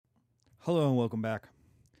Hello and welcome back.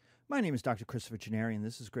 My name is Dr. Christopher Gennari, and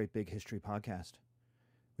this is Great Big History Podcast.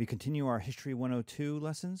 We continue our History 102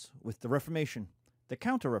 lessons with the Reformation, the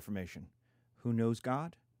Counter-Reformation. Who knows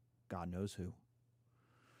God? God knows who.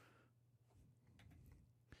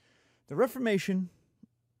 The Reformation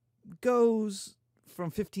goes from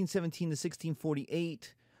 1517 to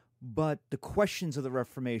 1648, but the questions of the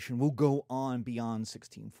Reformation will go on beyond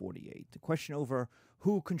 1648. The question over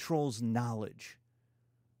who controls knowledge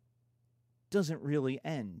doesn't really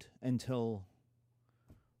end until,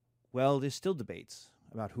 well, there's still debates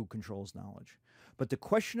about who controls knowledge. But the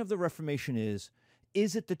question of the Reformation is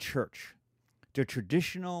it the church, the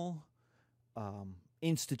traditional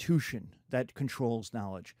institution that controls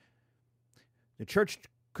knowledge? The church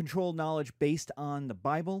controlled knowledge based on the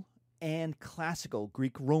Bible and classical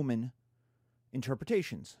Greek-Roman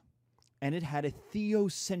interpretations. And it had a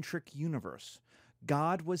theocentric universe.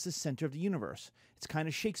 God was the center of the universe. It's kind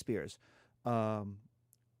of Shakespeare's.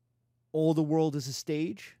 All the world is a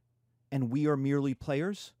stage, and we are merely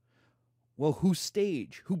players. Well, whose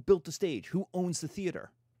stage? Who built the stage? Who owns the theater?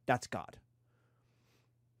 That's God.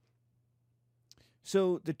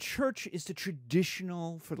 So the church is the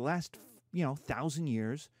traditional, for the last 1,000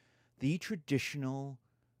 years, the traditional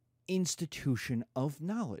institution of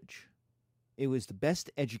knowledge. It was the best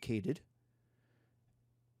educated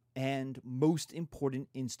and most important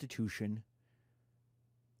institution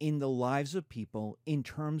in the lives of people in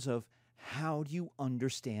terms of how do you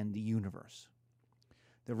understand the universe.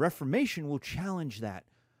 The Reformation will challenge that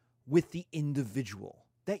with the individual,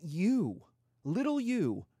 that you, little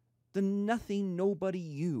you, the nothing, nobody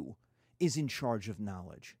you, is in charge of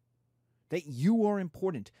knowledge, that you are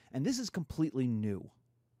important, and this is completely new.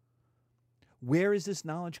 Where is this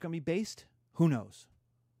knowledge going to be based? Who knows?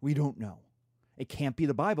 We don't know. It can't be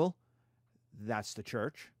the Bible. That's the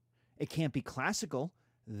church. It can't be classical.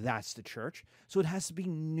 That's the church. So it has to be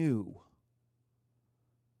new.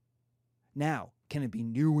 Now, can it be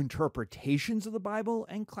new interpretations of the Bible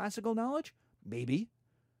and classical knowledge? Maybe.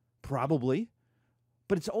 Probably.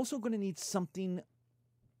 But it's also going to need something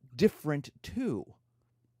different too.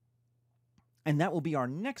 And that will be our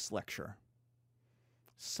next lecture.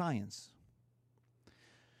 Science.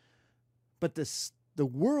 But the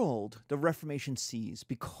world the Reformation sees,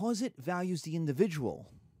 because it values the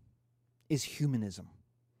individual, is humanism.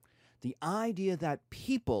 The idea that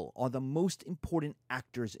people are the most important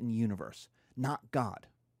actors in the universe, not God.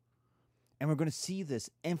 And we're going to see this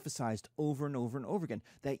emphasized over and over and over again,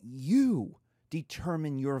 that you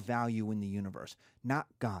determine your value in the universe, not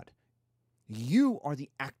God. You are the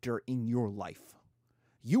actor in your life.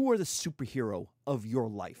 You are the superhero of your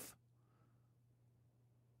life.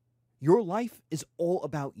 Your life is all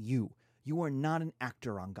about you. You are not an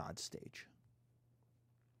actor on God's stage.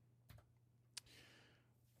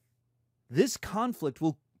 This conflict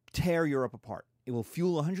will tear Europe apart. It will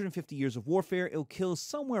fuel 150 years of warfare. It will kill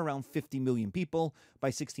somewhere around 50 million people by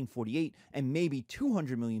 1648 and maybe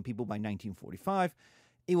 200 million people by 1945.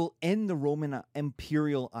 It will end the Roman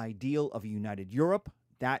imperial ideal of a united Europe.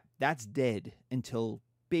 That's dead until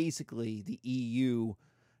basically the EU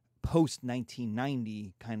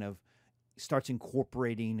post-1990 kind of starts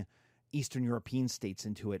incorporating Eastern European states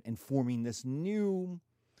into it and forming this new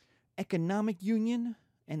economic union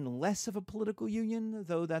and less of a political union,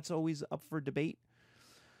 though that's always up for debate.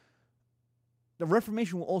 The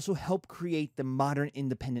Reformation will also help create the modern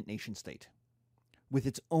independent nation state with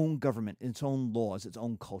its own government, its own laws, its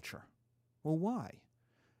own culture. Well, why?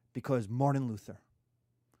 Because Martin Luther.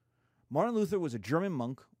 Martin Luther was a German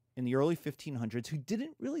monk in the early 1500s who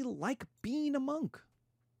didn't really like being a monk.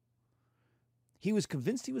 He was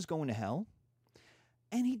convinced he was going to hell,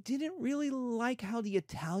 and he didn't really like how the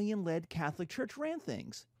Italian-led Catholic Church ran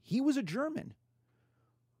things. He was a German.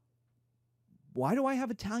 Why do I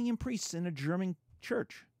have Italian priests in a German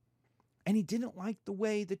church? And he didn't like the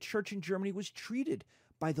way the church in Germany was treated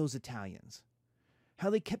by those Italians. How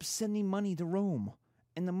they kept sending money to Rome,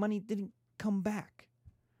 and the money didn't come back.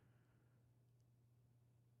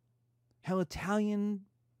 How Italian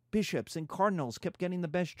bishops and cardinals kept getting the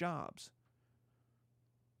best jobs.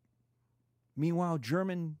 Meanwhile,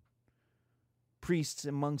 German priests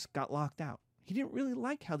and monks got locked out. He didn't really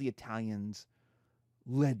like how the Italians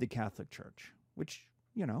led the Catholic Church, which,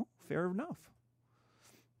 fair enough.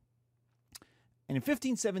 And in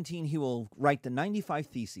 1517, he will write the 95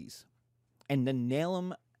 Theses and then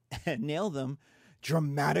nail them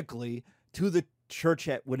dramatically to the church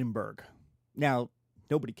at Wittenberg. Now,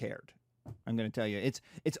 nobody cared. I'm going to tell you,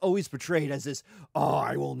 it's always portrayed as this,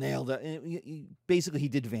 I will nail the... Basically, he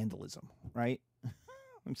did vandalism, right?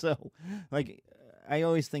 So, I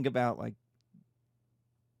always think about,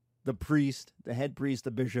 the priest, the head priest,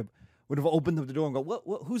 the bishop, would have opened up the door and go, what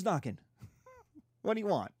who's knocking? What do you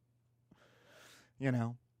want? You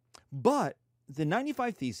know? But the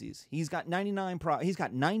 95 Theses, he's got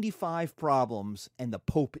 95 problems, and the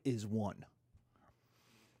Pope is one.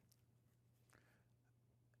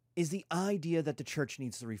 Is the idea that the church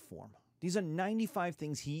needs to reform. These are 95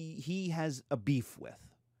 things he has a beef with.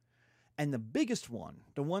 And the biggest one,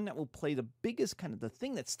 the one that will play the biggest kind of the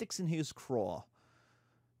thing that sticks in his craw,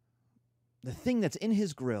 the thing that's in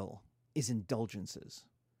his grill, is indulgences,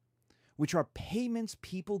 which are payments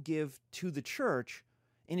people give to the church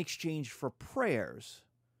in exchange for prayers.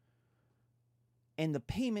 And the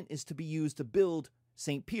payment is to be used to build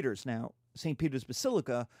St. Peter's. Now, St. Peter's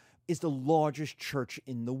Basilica is the largest church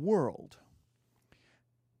in the world.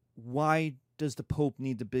 Why does the Pope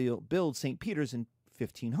need to build St. Peter's in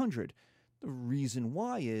 1500? The reason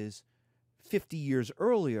why is 50 years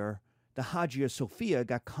earlier, the Hagia Sophia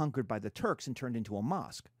got conquered by the Turks and turned into a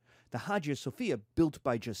mosque. The Hagia Sophia, built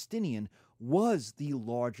by Justinian, was the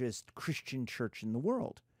largest Christian church in the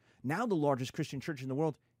world. Now the largest Christian church in the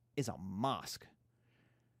world is a mosque.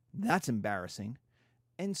 That's embarrassing.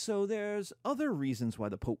 And so there's other reasons why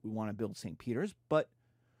the Pope would want to build St. Peter's, but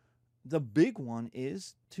the big one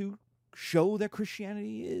is to show that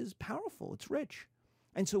Christianity is powerful, it's rich.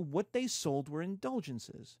 And so what they sold were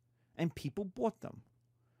indulgences, and people bought them.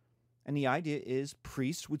 And the idea is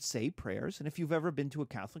priests would say prayers, and if you've ever been to a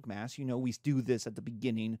Catholic Mass, you know we do this at the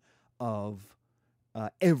beginning of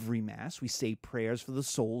every Mass. We say prayers for the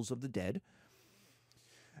souls of the dead.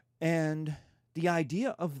 And the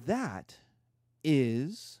idea of that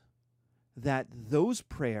is that those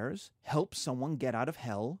prayers help someone get out of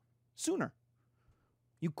hell sooner.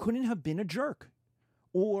 You couldn't have been a jerk.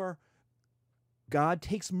 Or God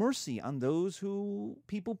takes mercy on those who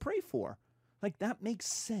people pray for. Like, that makes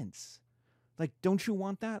sense. Like, don't you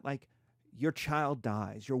want that? Like, your child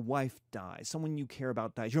dies, your wife dies, someone you care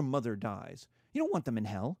about dies, your mother dies. You don't want them in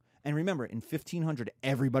hell. And remember, in 1500,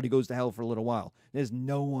 everybody goes to hell for a little while. There's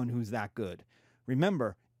no one who's that good.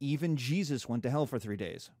 Remember, even Jesus went to hell for 3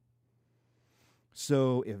 days.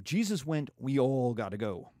 So if Jesus went, we all got to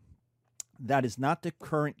go. That is not the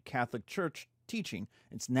current Catholic Church teaching.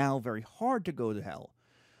 It's now very hard to go to hell.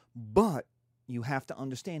 But you have to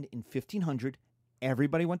understand, in 1500,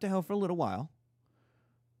 everybody went to hell for a little while.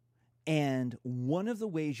 And one of the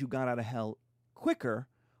ways you got out of hell quicker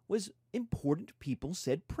was important people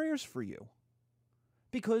said prayers for you.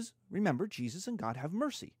 Because, remember, Jesus and God have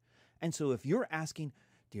mercy. And so if you're asking,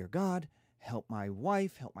 dear God, help my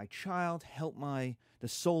wife, help my child, help the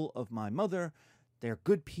soul of my mother, they're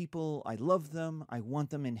good people, I love them, I want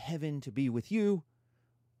them in heaven to be with you,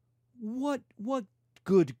 what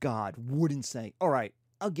good God wouldn't say, all right,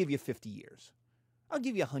 I'll give you 50 years. I'll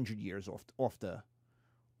give you 100 years off the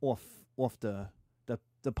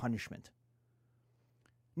punishment.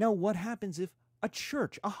 Now, what happens if a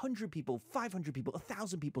church, 100 people, 500 people,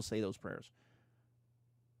 1,000 people say those prayers?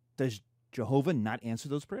 Does Jehovah not answer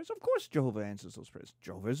those prayers? Of course Jehovah answers those prayers.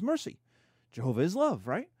 Jehovah is mercy. Jehovah is love,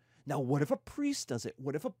 right? Now, what if a priest does it?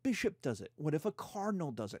 What if a bishop does it? What if a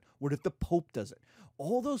cardinal does it? What if the Pope does it?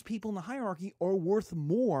 All those people in the hierarchy are worth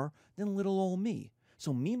more than little old me.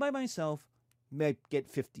 So me by myself may get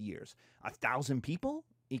 50 years. 1,000 people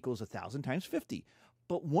equals 1,000 times 50.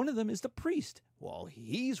 But one of them is the priest. Well,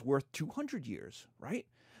 he's worth 200 years, right?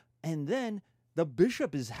 And then the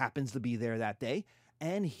bishop happens to be there that day,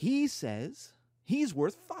 and he says he's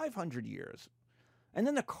worth 500 years. And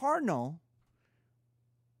then the cardinal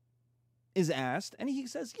is asked, and he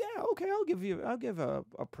says, yeah, okay, I'll give a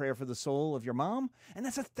prayer for the soul of your mom. And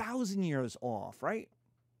that's 1,000 years off, right?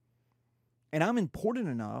 And I'm important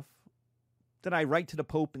enough that I write to the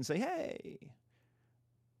Pope and say, hey,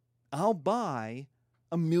 I'll buy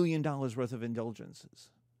 $1 million worth of indulgences.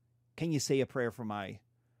 Can you say a prayer for my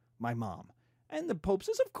mom? And the Pope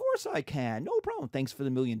says, of course I can. No problem. Thanks for the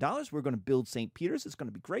 $1 million. We're going to build St. Peter's. It's going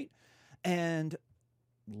to be great. And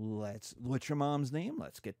what's your mom's name?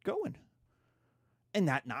 Let's get going. And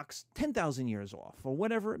that knocks 10,000 years off, or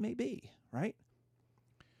whatever it may be, right?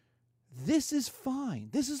 This is fine.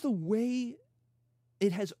 This is the way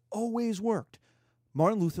it has always worked.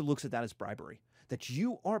 Martin Luther looks at that as bribery, that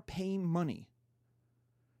you are paying money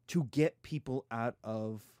to get people out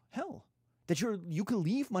of hell, that you can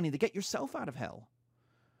leave money to get yourself out of hell,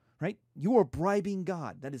 right? You are bribing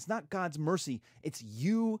God. That is not God's mercy. It's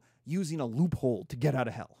you using a loophole to get out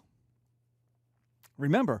of hell.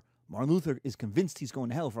 Remember, Martin Luther is convinced he's going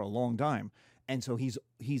to hell for a long time. And so he's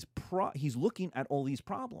looking at all these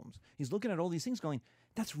problems. He's looking at all these things going,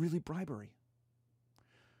 that's really bribery.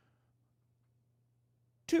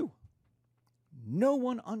 2, No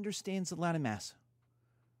one understands the Latin Mass,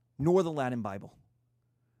 nor the Latin Bible.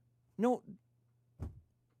 No,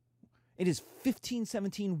 it is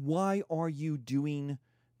 1517. Why are you doing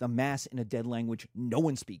the Mass in a dead language no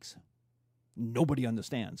one speaks? Nobody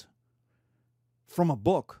understands. From a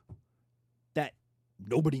book that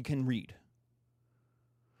nobody can read.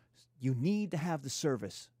 You need to have the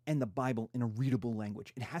service and the Bible in a readable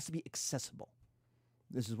language. It has to be accessible.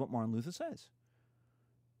 This is what Martin Luther says.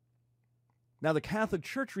 Now, the Catholic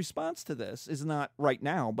Church response to this is not right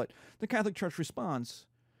now, but the Catholic Church response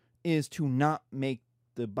is to not make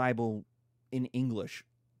the Bible in English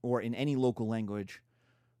or in any local language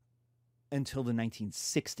until the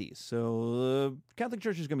 1960s. So the Catholic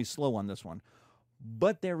Church is going to be slow on this one.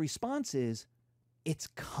 But their response is, it's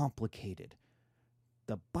complicated.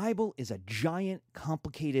 The Bible is a giant,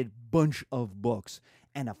 complicated bunch of books.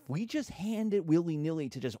 And if we just hand it willy-nilly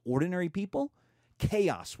to just ordinary people,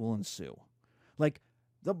 chaos will ensue. Like,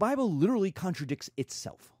 the Bible literally contradicts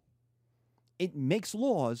itself. It makes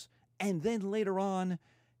laws and then later on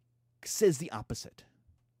says the opposite.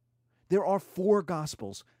 There are 4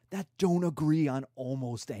 Gospels that don't agree on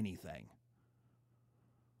almost anything.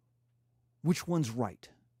 Which one's right?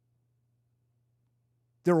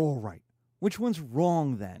 They're all right. Which one's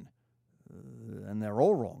wrong then? And they're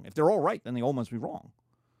all wrong. If they're all right, then they all must be wrong.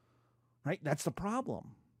 Right? That's the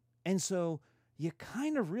problem. And so you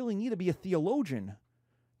kind of really need to be a theologian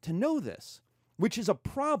to know this, which is a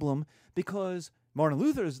problem because Martin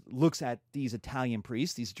Luther looks at these Italian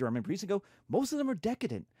priests, these German priests, and go, most of them are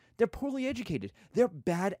decadent. They're poorly educated. They're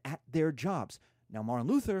bad at their jobs. Now, Martin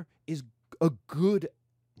Luther is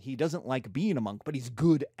he doesn't like being a monk, but he's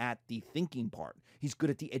good at the thinking part. He's good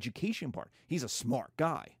at the education part. He's a smart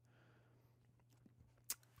guy.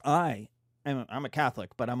 I'm a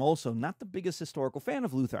Catholic, but I'm also not the biggest historical fan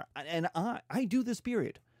of Luther. And I do this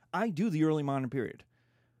period. I do the early modern period.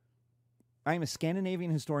 I am a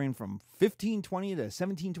Scandinavian historian from 1520 to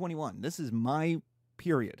 1721. This is my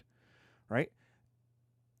period, right?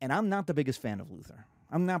 And I'm not the biggest fan of Luther.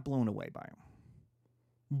 I'm not blown away by him.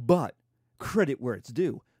 But credit where it's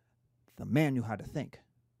due. The man knew how to think.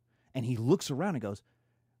 And he looks around and goes,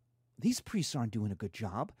 these priests aren't doing a good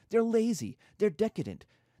job. They're lazy. They're decadent.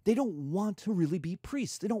 They don't want to really be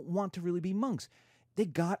priests. They don't want to really be monks. They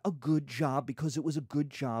got a good job because it was a good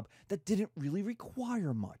job that didn't really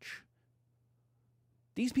require much.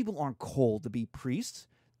 These people aren't called to be priests.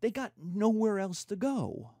 They got nowhere else to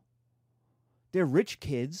go. They're rich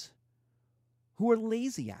kids who are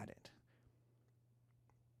lazy at it.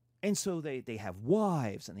 And so they have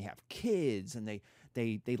wives and they have kids and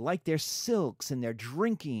they like their silks and they're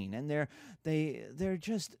drinking and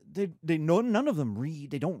none of them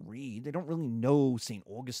read. They don't read. They don't really know St.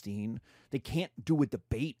 Augustine. They can't do a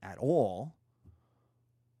debate at all.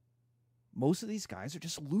 Most of these guys are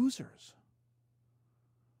just losers.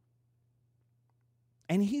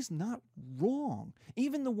 And he's not wrong.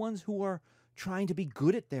 Even the ones who are trying to be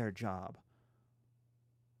good at their job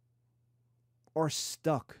are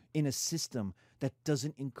stuck in a system that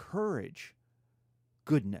doesn't encourage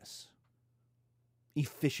goodness,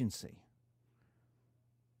 efficiency.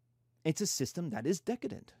 It's a system that is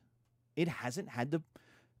decadent. It hasn't had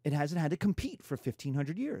to compete for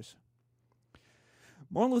 1,500 years.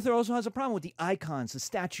 Martin Luther also has a problem with the icons, the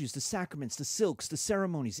statues, the sacraments, the silks, the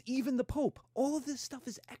ceremonies, even the Pope. All of this stuff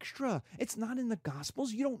is extra. It's not in the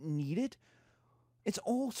Gospels. You don't need it. It's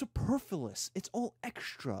all superfluous. It's all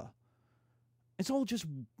extra. It's all just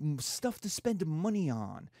stuff to spend money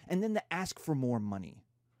on and then to ask for more money.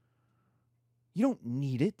 You don't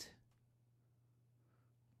need it.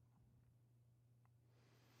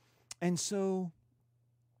 And so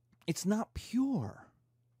it's not pure.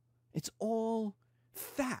 It's all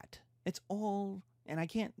fat. It's all, and I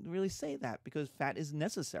can't really say that because fat is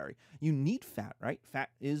necessary. You need fat, right? Fat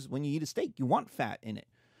is when you eat a steak, you want fat in it.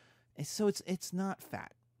 And so it's not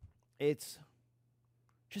fat. It's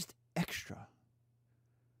just extra.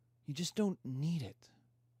 You just don't need it.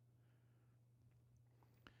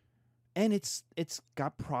 And it's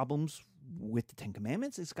got problems with the Ten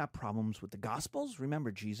Commandments. It's got problems with the Gospels.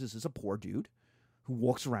 Remember, Jesus is a poor dude who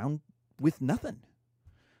walks around with nothing.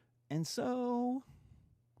 And so,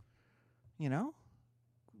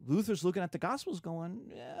 Luther's looking at the Gospels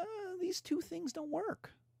going, these two things don't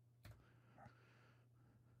work.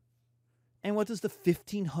 And what does the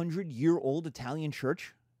 1,500-year-old Italian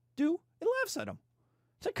church do? It laughs at him.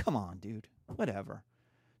 It's like, come on, dude, whatever.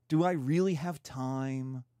 Do I really have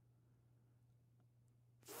time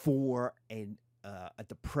for a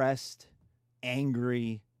depressed,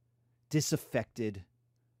 angry, disaffected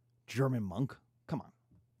German monk? Come on.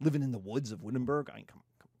 Living in the woods of Wittenberg? I mean, come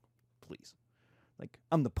on, please. Like,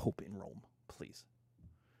 I'm the Pope in Rome, please.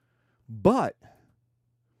 But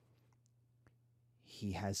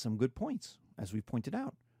he has some good points, as we pointed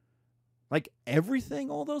out. Like everything,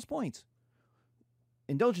 all those points.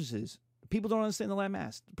 Indulgences, people don't understand the Latin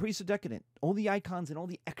Mass, the priests are decadent, all the icons and all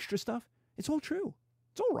the extra stuff, it's all true.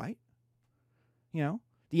 It's all right. You know,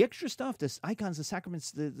 the extra stuff, the icons, the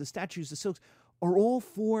sacraments, the statues, the silks, are all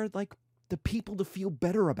for like the people to feel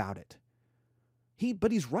better about it.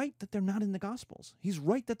 But he's right that they're not in the Gospels. He's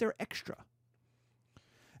right that they're extra.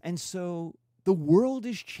 And so the world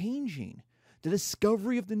is changing. The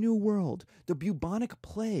discovery of the New World, the bubonic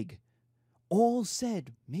plague, all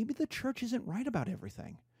said maybe the church isn't right about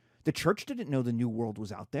everything. The church didn't know the New World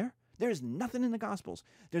was out there. There's nothing in the Gospels.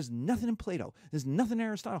 There's nothing in Plato. There's nothing in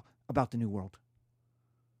Aristotle about the New World.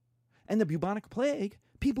 And the bubonic plague,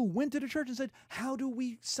 people went to the church and said, how do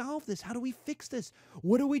we solve this? How do we fix this?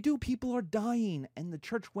 What do we do? People are dying. And the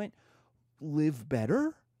church went, live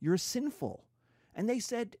better? You're sinful. And they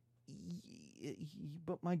said,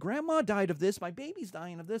 but my grandma died of this. My baby's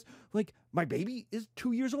dying of this. Like, my baby is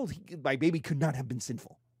 2 years old. My baby could not have been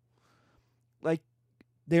sinful. Like,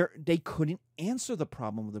 they couldn't answer the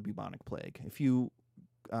problem of the bubonic plague. If you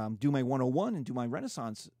do my 101 and do my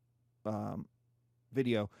Renaissance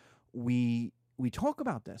video, we talk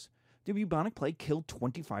about this. The bubonic plague killed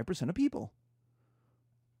 25% of people.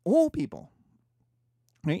 All people.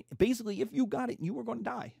 Right? Basically, if you got it, you were going to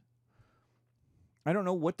die. I don't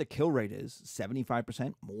know what the kill rate is,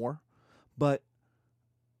 75% more, but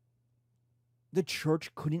the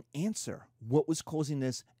church couldn't answer what was causing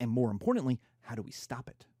this, and more importantly, how do we stop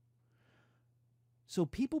it? So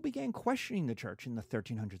people began questioning the church in the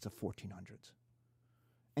 1300s or 1400s,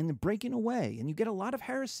 and they're breaking away, and you get a lot of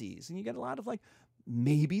heresies, and you get a lot of like,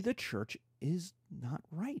 maybe the church is not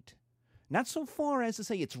right. Not so far as to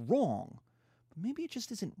say it's wrong, but maybe it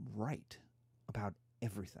just isn't right about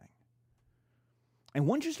everything. And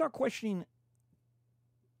once you start questioning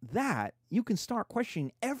that, you can start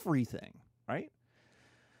questioning everything, right?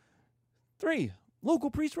 3, local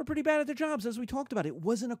priests were pretty bad at their jobs, as we talked about. It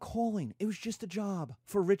wasn't a calling. It was just a job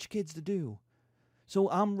for rich kids to do. So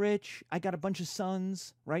I'm rich. I got a bunch of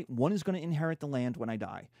sons, right? One is going to inherit the land when I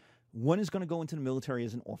die. One is going to go into the military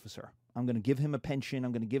as an officer. I'm going to give him a pension.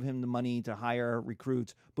 I'm going to give him the money to hire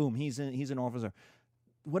recruits. Boom, he's an officer.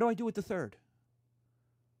 What do I do with the third?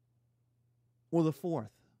 Or the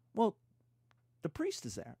fourth? Well, the priest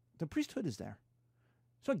is there. The priesthood is there.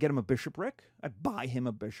 So I get him a bishopric. I buy him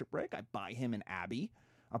a bishopric. I buy him an abbey,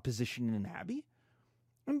 a position in an abbey.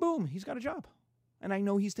 And boom, he's got a job. And I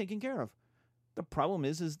know he's taken care of. The problem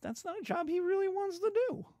is that's not a job he really wants to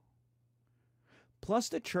do. Plus,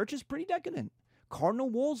 the church is pretty decadent. Cardinal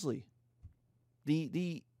Wolsey,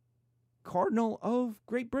 the Cardinal of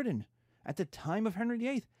Great Britain, at the time of Henry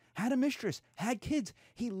VIII, had a mistress, had kids.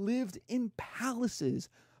 He lived in palaces,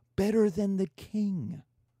 better than the king.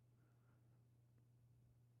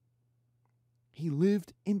 He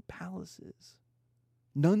lived in palaces.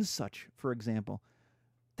 None such, for example,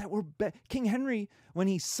 that were King Henry, when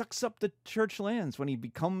he sucks up the church lands, when he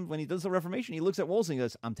does the Reformation, he looks at Wolsey and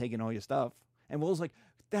goes, I'm taking all your stuff. And Wolsey's like,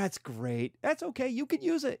 that's great. That's okay. You can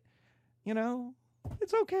use it. You know,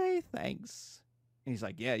 it's okay. Thanks. And he's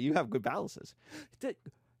like, yeah, you have good palaces.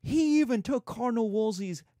 He even took Cardinal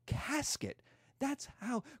Wolsey's casket. That's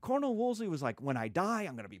how Cardinal Wolsey was like, when I die,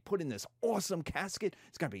 I'm going to be put in this awesome casket.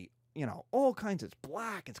 It's going to be, all kinds. It's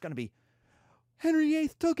black. It's going to be. Henry VIII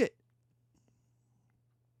took it.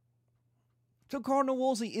 So Cardinal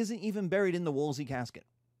Wolsey isn't even buried in the Wolsey casket.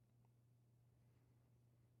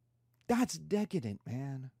 That's decadent,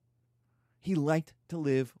 man. He liked to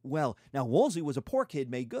live well. Now, Wolsey was a poor kid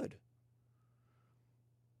made good.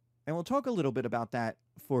 And we'll talk a little bit about that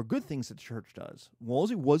for good things that the church does.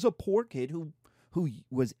 Wolsey was a poor kid who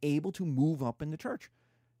was able to move up in the church.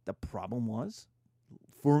 The problem was,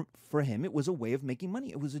 for him, it was a way of making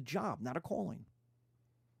money. It was a job, not a calling.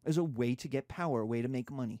 It was a way to get power, a way to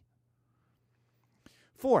make money.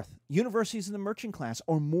 4th, universities in the merchant class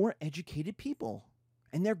are more educated people.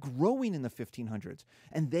 And they're growing in the 1500s.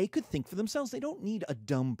 And they could think for themselves. They don't need a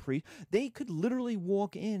dumb priest. They could literally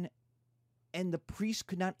walk in and the priest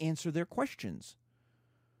could not answer their questions.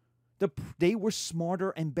 They were smarter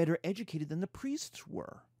and better educated than the priests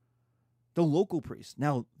were. The local priests.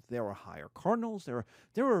 Now, there were higher cardinals. There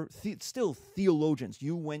were still theologians.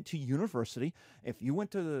 You went to university. If you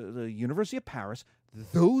went to the University of Paris,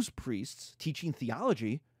 those priests teaching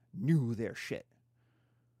theology knew their shit.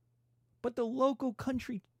 But the local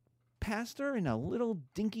country pastor in a little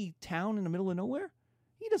dinky town in the middle of nowhere,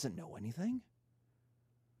 he doesn't know anything.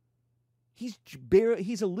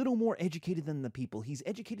 He's a little more educated than the people. He's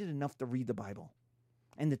educated enough to read the Bible.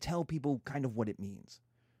 and to tell people kind of what it means.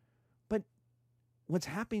 But what's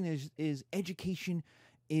happening is education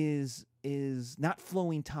is not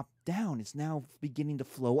flowing top down. It's now beginning to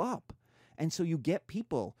flow up. And so you get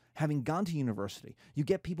people having gone to university. You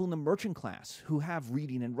get people in the merchant class who have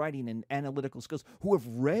reading and writing and analytical skills, who have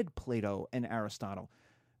read Plato and Aristotle.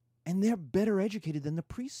 And they're better educated than the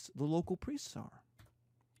priests, the local priests are.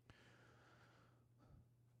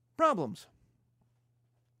 Problems.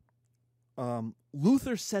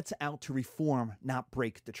 Luther sets out to reform, not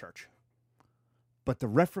break the church. But the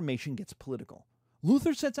Reformation gets political.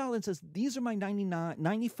 Luther sets out and says, these are my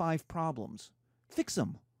 95 problems. Fix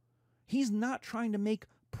them. He's not trying to make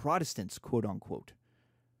Protestants, quote unquote.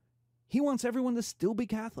 He wants everyone to still be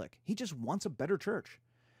Catholic. He just wants a better church.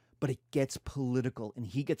 But it gets political, and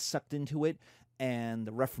he gets sucked into it, and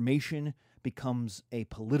the Reformation becomes a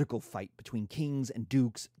political fight between kings and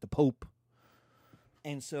dukes, the Pope.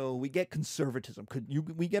 And so we get conservatism.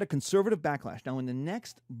 We get a conservative backlash. Now, in the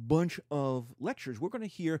next bunch of lectures, we're going to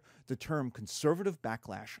hear the term conservative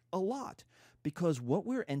backlash a lot, because what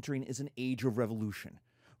we're entering is an age of revolution.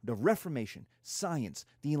 The Reformation, science,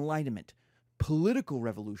 the Enlightenment, political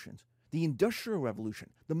revolutions, the Industrial Revolution,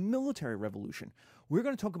 the Military Revolution. We're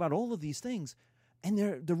going to talk about all of these things,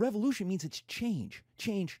 and the revolution means it's change,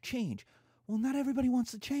 change, change. Well, not everybody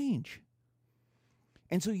wants to change.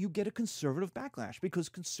 And so you get a conservative backlash because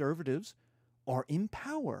conservatives are in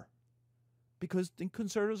power. Because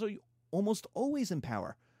conservatives are almost always in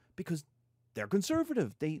power because they're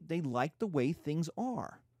conservative. They like the way things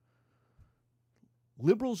are.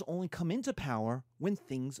 Liberals only come into power when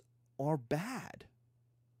things are bad.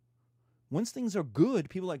 Once things are good,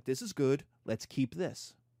 people are like, this is good, let's keep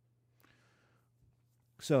this.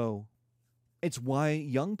 So it's why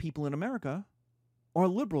young people in America are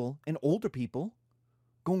liberal and older people,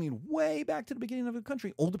 going way back to the beginning of the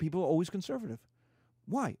country, older people are always conservative.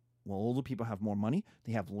 Why? Well, older people have more money,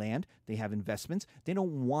 they have land, they have investments, they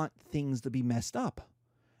don't want things to be messed up.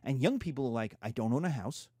 And young people are like, I don't own a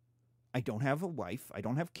house, I don't have a wife, I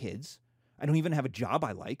don't have kids, I don't even have a job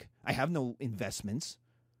I like, I have no investments.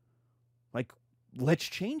 Like, let's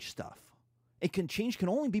change stuff. Change can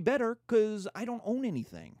only be better because I don't own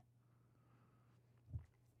anything.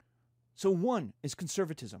 So one is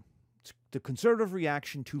conservatism. It's the conservative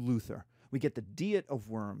reaction to Luther. We get the Diet of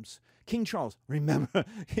Worms. King Charles, remember,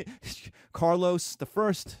 Carlos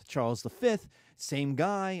I, Charles V, same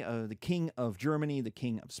guy, the king of Germany, the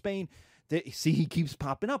king of Spain. He keeps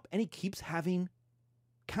popping up, and he keeps having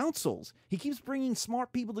councils. He keeps bringing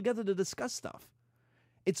smart people together to discuss stuff.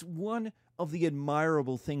 It's one of the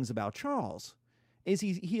admirable things about Charles, is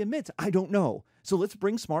he admits, I don't know. So let's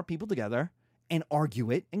bring smart people together and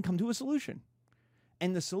argue it and come to a solution.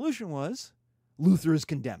 And the solution was Luther is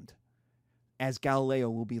condemned, as Galileo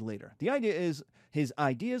will be later. The idea is his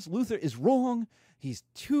ideas, Luther is wrong. He's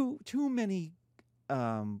too many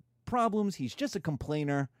problems. He's just a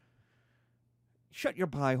complainer. Shut your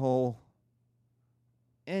pie hole.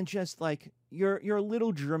 And just like, you're a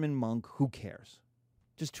little German monk, who cares?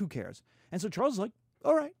 Just who cares? And so Charles is like,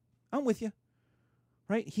 all right, I'm with you.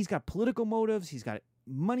 Right? He's got political motives. He's got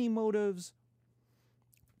money motives.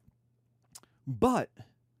 But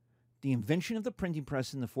the invention of the printing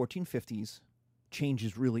press in the 1450s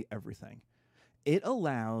changes really everything. It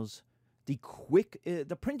allows the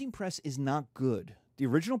printing press is not good. The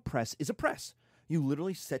original press is a press. You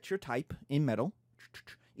literally set your type in metal,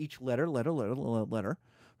 each letter,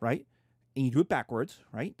 right? And you do it backwards,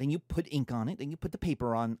 right? Then you put ink on it. Then you put the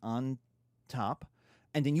paper on top.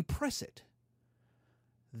 And then you press it.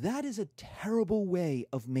 That is a terrible way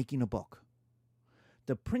of making a book.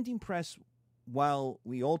 The printing press, while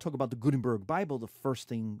we all talk about the Gutenberg Bible, the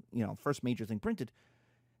first major thing printed,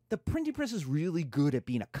 the printing press is really good at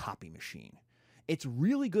being a copy machine. It's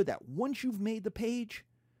really good that once you've made the page,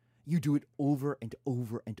 you do it over and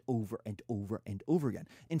over and over and over and over again.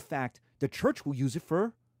 In fact, the church will use it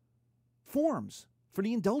for forms, for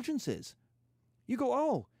the indulgences. You go,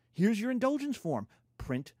 oh, here's your indulgence form.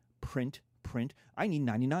 Print, print, print. I need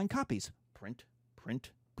 99 copies. Print,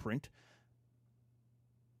 print, print.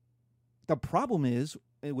 The problem is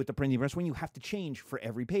with the printing press when you have to change for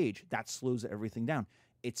every page. That slows everything down.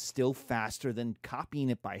 It's still faster than copying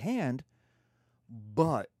it by hand,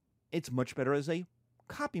 but it's much better as a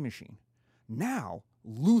copy machine. Now,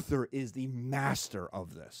 Luther is the master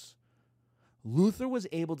of this. Luther was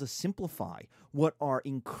able to simplify what are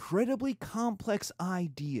incredibly complex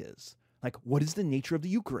ideas. Like, what is the nature of the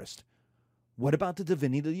Eucharist? What about the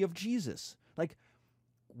divinity of Jesus? Like,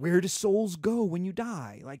 where do souls go when you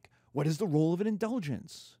die? Like, what is the role of an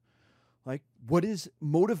indulgence? Like, what is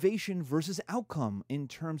motivation versus outcome in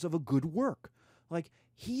terms of a good work? Like,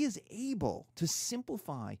 he is able to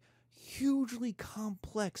simplify hugely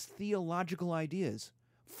complex theological ideas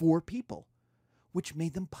for people, which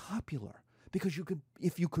made them popular. Because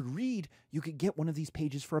if you could read, you could get one of these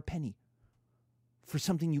pages for a penny, for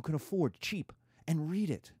something you could afford, cheap, and read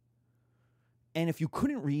it. And if you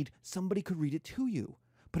couldn't read, somebody could read it to you.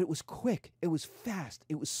 But it was quick, it was fast,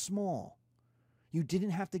 it was small. You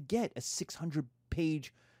didn't have to get a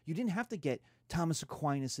 600-page, you didn't have to get Thomas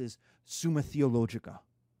Aquinas' Summa Theologica.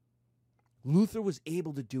 Luther was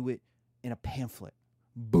able to do it in a pamphlet.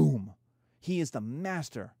 Boom. He is the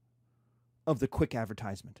master of the quick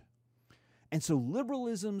advertisement. And so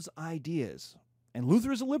liberalism's ideas, and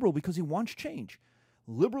Luther is a liberal because he wants change,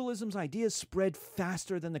 liberalism's ideas spread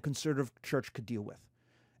faster than the conservative church could deal with.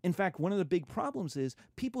 In fact, one of the big problems is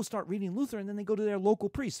people start reading Luther and then they go to their local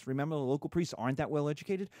priests. Remember, the local priests aren't that well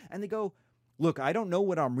educated. And they go, look, I don't know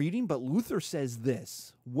what I'm reading, but Luther says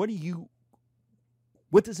this. What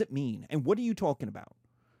does it mean? And what are you talking about?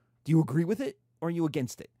 Do you agree with it or are you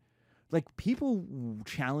against it? Like, people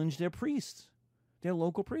challenge their priests, their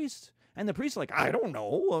local priests. And the priest's like, I don't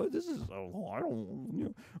know. This is, I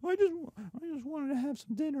just wanted to have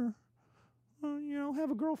some dinner.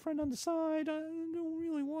 Have a girlfriend on the side. I don't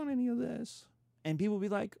really want any of this. And people be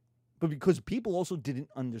like, but because people also didn't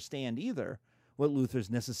understand either what Luther's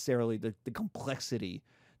necessarily, the complexity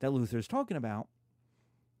that Luther's talking about,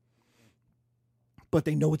 but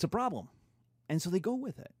they know it's a problem. And so they go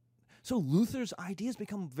with it. So Luther's ideas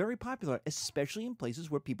become very popular, especially in places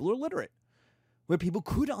where people are literate, where people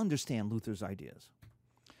could understand Luther's ideas.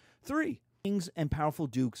 3, kings and powerful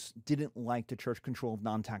dukes didn't like the church control of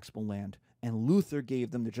non-taxable land, and Luther gave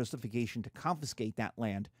them the justification to confiscate that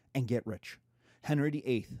land and get rich. Henry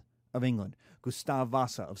VIII of England, Gustav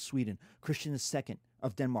Vasa of Sweden, Christian II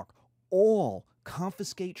of Denmark, all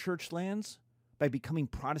confiscate church lands by becoming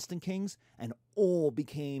Protestant kings, and all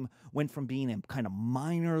went from being a kind of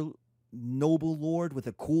minor noble lord with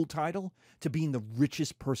a cool title to being the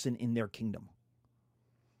richest person in their kingdom.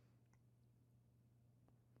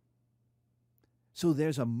 So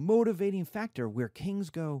there's a motivating factor where kings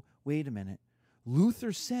go, wait a minute,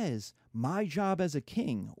 Luther says my job as a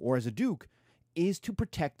king or as a duke is to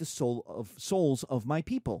protect the souls of my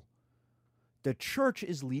people. The church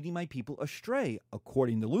is leading my people astray,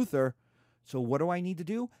 according to Luther. So what do I need to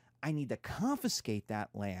do? I need to confiscate that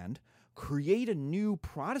land, create a new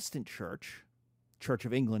Protestant church, Church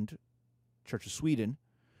of England, Church of Sweden,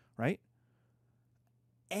 right?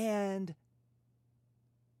 And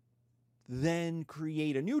then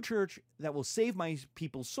create a new church that will save my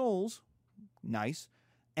people's souls. Nice.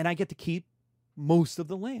 And I get to keep most of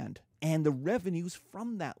the land and the revenues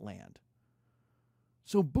from that land.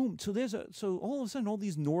 So boom. So all of a sudden, all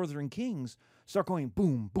these northern kings start going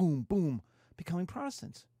boom, boom, boom, becoming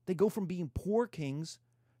Protestants. They go from being poor kings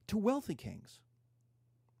to wealthy kings.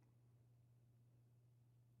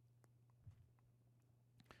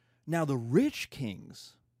 Now the rich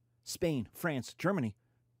kings, Spain, France, Germany,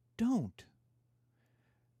 don't.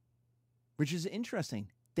 Which is interesting.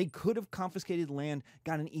 They could have confiscated land,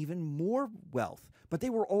 gotten even more wealth, but they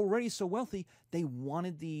were already so wealthy, they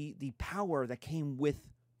wanted the power that came with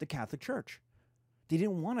the Catholic Church. They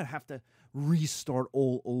didn't want to have to restart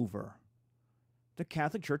all over. The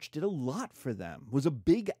Catholic Church did a lot for them, was a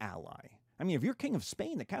big ally. I mean, if you're king of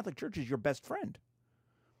Spain, the Catholic Church is your best friend.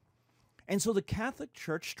 And so the Catholic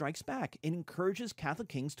Church strikes back. It encourages Catholic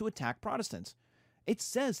kings to attack Protestants. It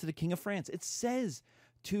says to the King of France, it says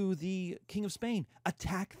to the King of Spain,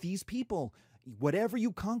 attack these people. Whatever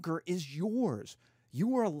you conquer is yours.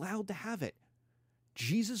 You are allowed to have it.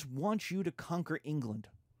 Jesus wants you to conquer England.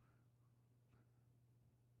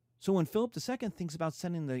 So when Philip II thinks about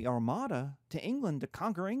sending the Armada to England to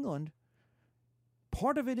conquer England,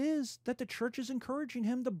 part of it is that the church is encouraging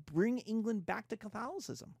him to bring England back to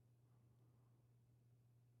Catholicism.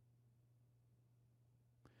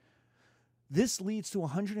 This leads to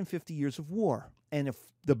 150 years of war, and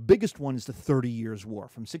the biggest one is the 30 Years' War,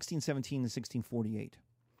 from 1617 to 1648.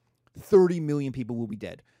 30 million people will be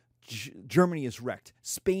dead. Germany is wrecked.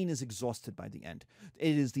 Spain is exhausted by the end.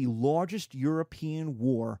 It is the largest European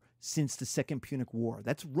war since the Second Punic War.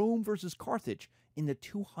 That's Rome versus Carthage in the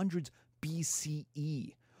 200s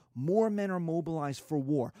BCE. More men are mobilized for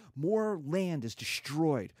war. More land is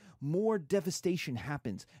destroyed. More devastation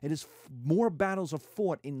happens. It is more battles are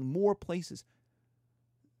fought in more places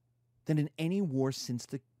than in any war since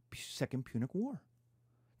the Second Punic War.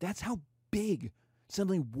 That's how big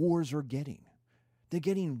suddenly wars are getting. They're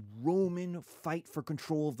getting Roman fight for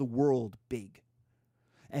control of the world big.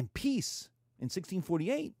 And peace in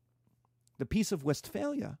 1648, the Peace of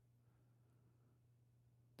Westphalia,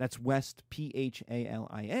 that's West,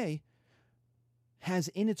 Phalia, has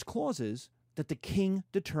in its clauses that the king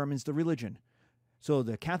determines the religion. So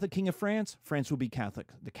the Catholic king of France, France will be Catholic.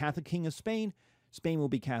 The Catholic king of Spain, Spain will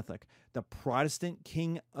be Catholic. The Protestant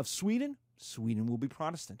king of Sweden, Sweden will be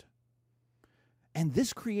Protestant. And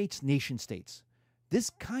this creates nation states. This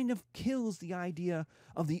kind of kills the idea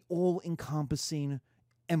of the all-encompassing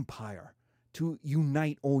empire to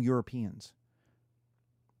unite all Europeans.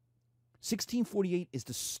 1648 is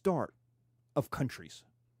the start of countries.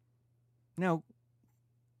 Now,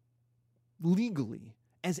 legally,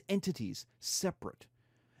 as entities, separate.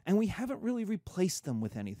 And we haven't really replaced them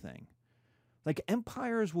with anything. Like,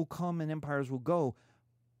 empires will come and empires will go,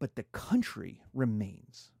 but the country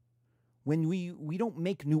remains. When we don't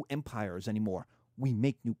make new empires anymore, we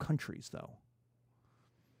make new countries, though.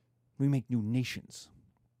 We make new nations.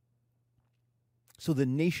 So the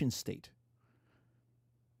nation state,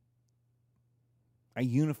 a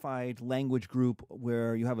unified language group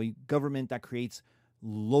where you have a government that creates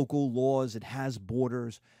local laws, it has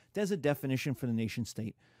borders. There's a definition for the nation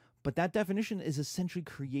state, but that definition is essentially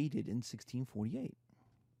created in 1648,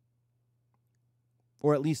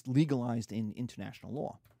 or at least legalized in international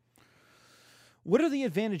law. What are the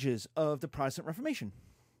advantages of the Protestant Reformation?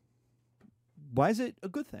 Why is it a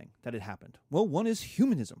good thing that it happened? Well, one is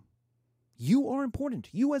humanism. You are important.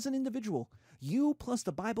 You as an individual. You plus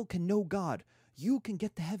the Bible can know God. You can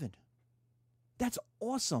get to heaven. That's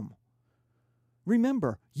awesome.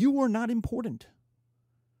 Remember, you are not important.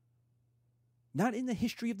 Not in the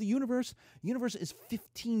history of the universe. The universe is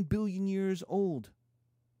 15 billion years old.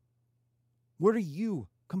 What are you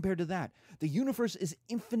compared to that? The universe is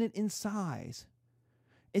infinite in size.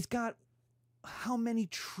 It's got how many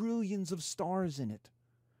trillions of stars in it?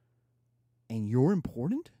 And you're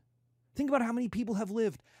important? Think about how many people have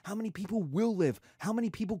lived, how many people will live, how many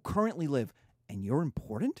people currently live, and you're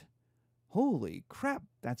important? Holy crap,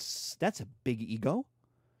 that's a big ego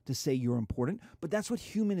to say you're important, but that's what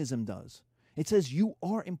humanism does. It says you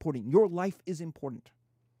are important. Your life is important.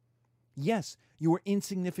 Yes, you are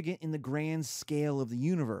insignificant in the grand scale of the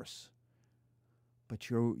universe, but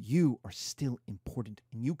you are still important,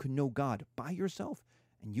 and you can know God by yourself,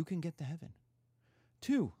 and you can get to heaven.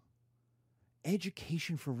 2,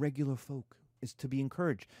 education for regular folk is to be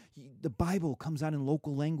encouraged. The Bible comes out in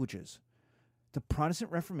local languages. The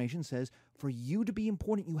Protestant Reformation says for you to be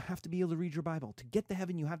important, you have to be able to read your Bible. To get to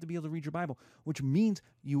heaven, you have to be able to read your Bible, which means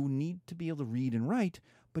you need to be able to read and write,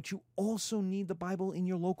 but you also need the Bible in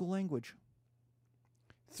your local language.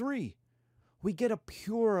 3, we get a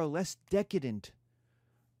purer, less decadent,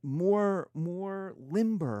 more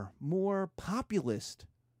limber, more populist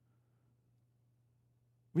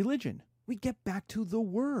religion. We get back to the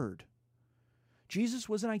Word. Jesus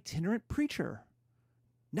was an itinerant preacher,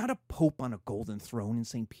 not a pope on a golden throne in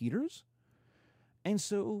St. Peter's. And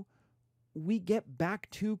so we get back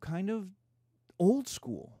to kind of old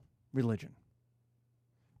school religion.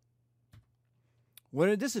 What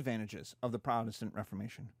are the disadvantages of the Protestant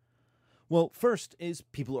Reformation? Well, first is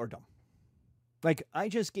people are dumb. Like, I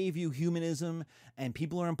just gave you humanism and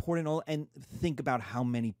people are important, and think about how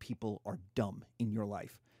many people are dumb in your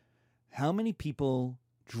life. How many people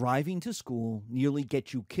driving to school nearly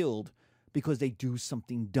get you killed because they do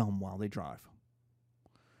something dumb while they drive?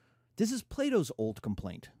 This is Plato's old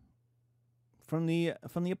complaint from the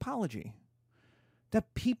Apology,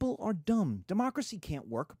 that people are dumb. Democracy can't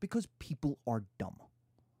work because people are dumb.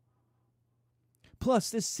 Plus,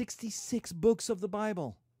 there's 66 books of the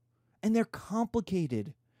Bible, and they're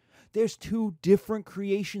complicated. There's 2 different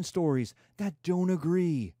creation stories that don't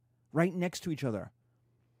agree right next to each other.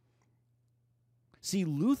 See,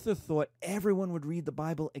 Luther thought everyone would read the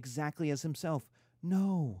Bible exactly as himself.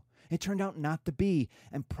 No, it turned out not to be,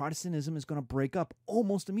 and Protestantism is going to break up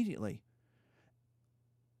almost immediately.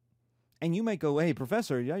 And you might go, hey,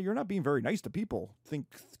 Professor, yeah, you're not being very nice to people,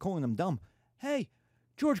 calling them dumb. Hey,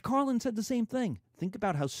 George Carlin said the same thing. Think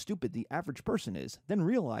about how stupid the average person is, then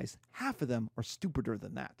realize half of them are stupider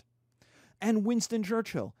than that. And Winston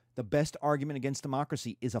Churchill, the best argument against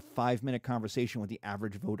democracy is a 5-minute conversation with the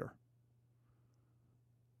average voter.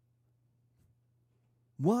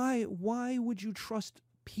 Why would you trust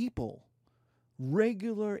people,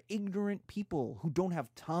 regular, ignorant people who don't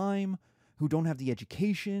have time, who don't have the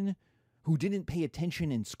education, who didn't pay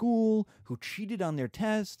attention in school, who cheated on their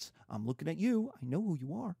tests? I'm looking at you. I know who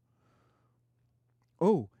you are.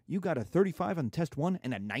 Oh, you got a 35 on test 1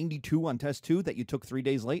 and a 92 on test 2 that you took 3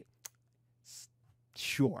 days late?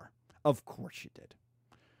 Sure, of course you did.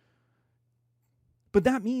 But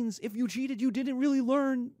that means if you cheated, you didn't really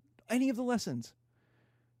learn any of the lessons.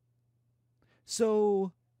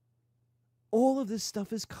 So All of this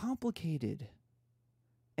stuff is complicated.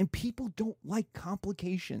 And people don't like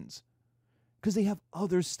complications because they have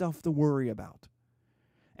other stuff to worry about.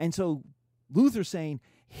 And so Luther saying,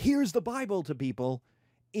 here's the Bible to people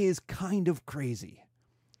is kind of crazy.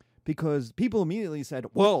 Because people immediately said,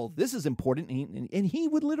 well, this is important. And he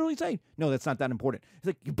would literally say, no, that's not that important. He's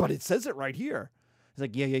like, but it says it right here. He's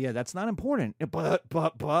like, yeah, that's not important.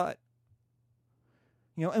 But.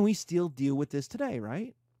 You know, and we still deal with this today,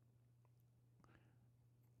 right?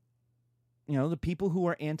 You know, the people who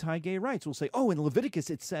are anti-gay rights will say, oh, in Leviticus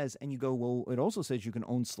it says, and you go, well, it also says you can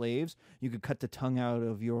own slaves, you could cut the tongue out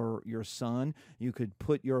of your son, you could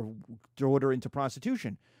put your daughter into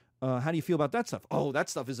prostitution. How do you feel about that stuff? Oh, that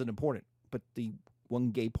stuff isn't important. But the one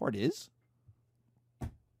gay part is?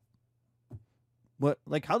 What?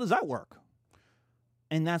 Like, how does that work?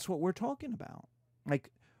 And that's what we're talking about.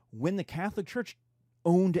 Like, when the Catholic Church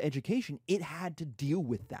owned education, it had to deal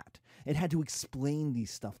with that. It had to explain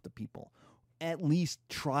these stuff to people. At least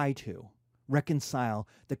try to reconcile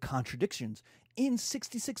the contradictions in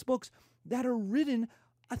 66 books that are written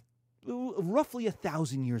roughly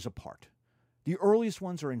 1,000 years apart. The earliest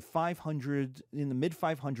ones are in the mid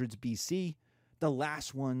 500s BC. The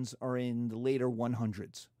last ones are in the later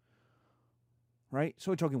 100s. Right?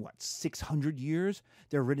 So we're talking, 600 years?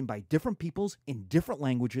 They're written by different peoples in different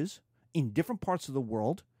languages, in different parts of the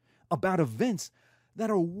world, about events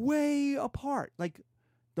that are way apart. Like,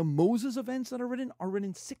 the Moses events that are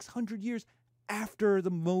written 600 years after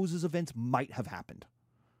the Moses events might have happened.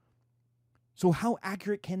 So how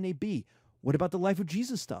accurate can they be? What about the life of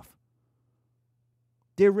Jesus stuff?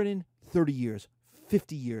 They're written 30 years,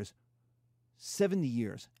 50 years, 70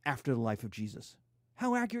 years after the life of Jesus.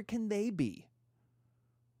 How accurate can they be?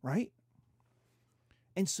 Right?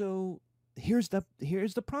 And so here's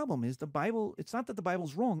the problem is the Bible, it's not that the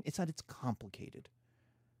Bible's wrong, it's that it's complicated.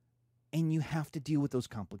 And you have to deal with those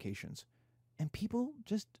complications. And people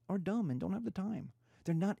just are dumb and don't have the time.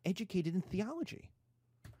 They're not educated in theology.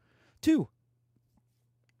 2,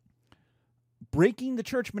 breaking the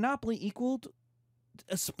church monopoly equaled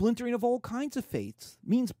a splintering of all kinds of faiths.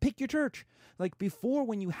 Means pick your church. Like before,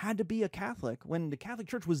 when you had to be a Catholic, when the Catholic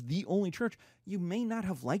Church was the only church, you may not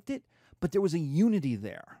have liked it, but there was a unity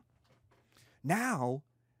there. Now,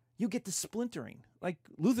 you get the splintering. Like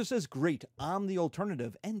Luther says, great, I'm the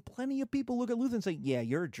alternative. And plenty of people look at Luther and say, yeah,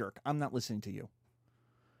 you're a jerk. I'm not listening to you.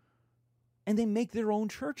 And they make their own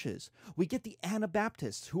churches. We get the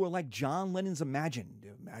Anabaptists who are like John Lennon's Imagine.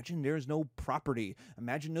 Imagine there's no property.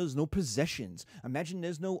 Imagine there's no possessions. Imagine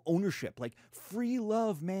there's no ownership. Like free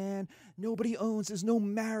love, man. Nobody owns. There's no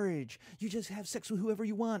marriage. You just have sex with whoever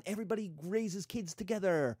you want. Everybody raises kids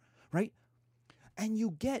together, right? And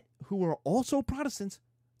you get, who are also Protestants,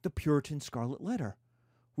 the Puritan Scarlet Letter,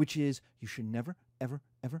 which is you should never, ever,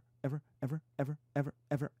 ever, ever, ever, ever, ever,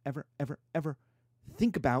 ever, ever, ever, ever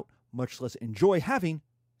think about, much less enjoy having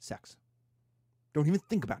sex. Don't even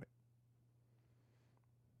think about it.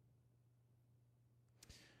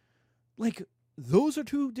 Like, those are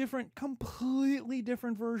two completely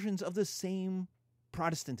different versions of the same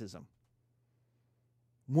Protestantism.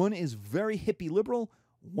 One is very hippie liberal,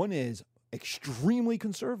 one is extremely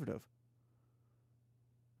conservative.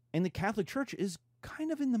 And the Catholic Church is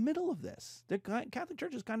kind of in the middle of this. The Catholic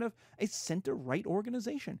Church is kind of a center-right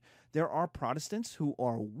organization. There are Protestants who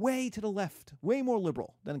are way to the left, way more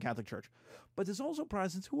liberal than the Catholic Church. But there's also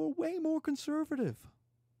Protestants who are way more conservative.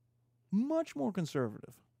 Much more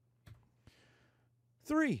conservative.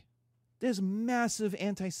 3, there's massive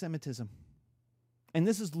anti-Semitism. And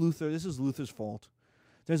this is Luther's fault.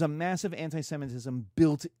 There's a massive anti-Semitism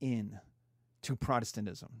built in to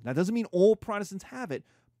Protestantism. That doesn't mean all Protestants have it,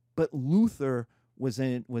 but Luther was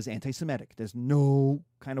anti-Semitic. There's no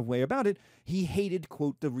kind of way about it. He hated,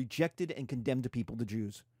 quote, the rejected and condemned people, the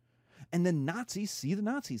Jews. And the Nazis see the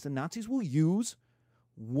Nazis. The Nazis will use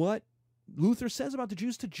what Luther says about the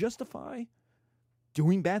Jews to justify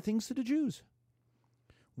doing bad things to the Jews.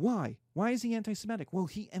 Why? Why is he anti-Semitic? Well,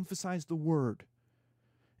 he emphasized the word.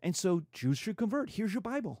 And so Jews should convert. Here's your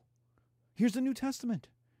Bible. Here's the New Testament.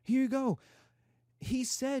 Here you go. He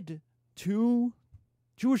said to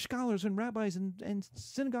Jewish scholars and rabbis and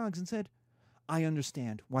synagogues and said, I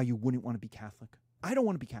understand why you wouldn't want to be Catholic. I don't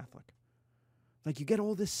want to be Catholic. Like, you get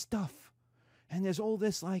all this stuff, and there's all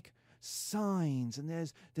this, like, signs, and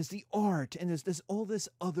there's the art, and there's all this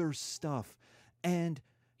other stuff. And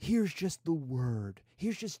here's just the Word.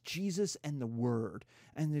 Here's just Jesus and the Word.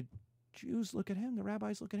 And the Jews look at him, the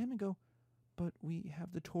rabbis look at him and go, but we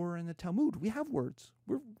have the Torah and the Talmud. We have words.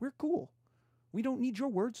 We're cool. We don't need your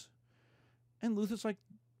words. And Luther's like,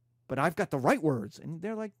 but I've got the right words. And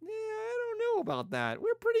they're like, I don't about that.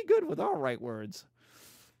 We're pretty good with our right words.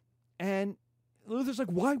 And Luther's like,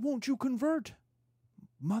 why won't you convert?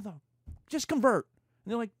 Mother, just convert.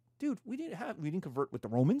 And they're like, dude, we didn't convert with the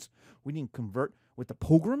Romans. We didn't convert with the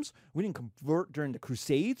Pilgrims. We didn't convert during the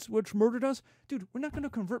Crusades, which murdered us. Dude, we're not going to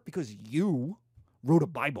convert because you wrote a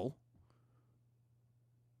Bible.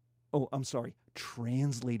 Oh, I'm sorry,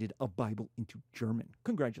 translated a Bible into German.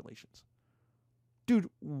 Congratulations. Dude,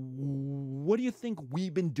 what do you think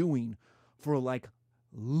we've been doing for like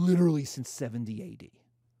literally since 70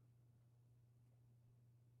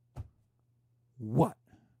 AD? What?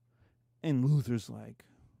 And Luther's like,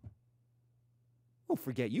 well,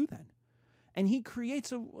 forget you then. And he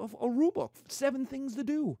creates a rule book, 7 things to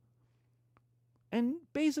do. And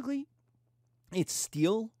basically, it's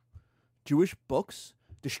steal Jewish books,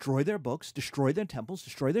 destroy their books, destroy their temples,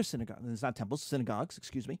 destroy their synagogues. It's not temples, synagogues,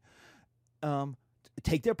 excuse me.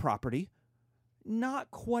 Take their property, not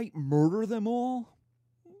quite murder them all,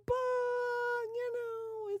 but,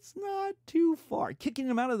 it's not too far. Kicking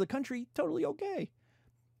them out of the country, totally okay.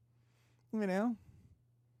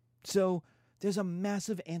 So there's a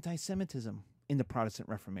massive anti-Semitism in the Protestant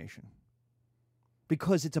Reformation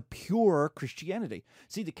because it's a pure Christianity.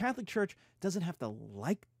 See, the Catholic Church doesn't have to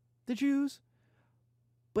like the Jews,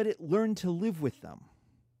 but it learned to live with them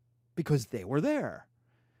because they were there.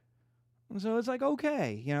 And so it's like,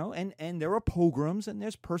 okay, and there are pogroms and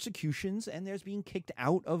there's persecutions and there's being kicked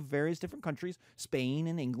out of various different countries, Spain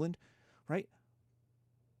and England, right?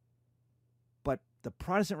 But the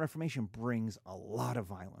Protestant Reformation brings a lot of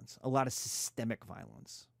violence, a lot of systemic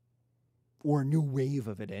violence, or a new wave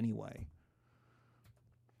of it anyway.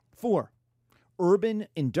 4, urban,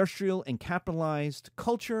 industrial, and capitalized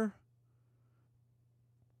culture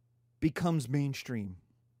becomes mainstream.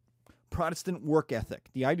 Protestant work ethic,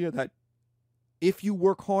 the idea that if you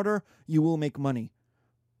work harder, you will make money.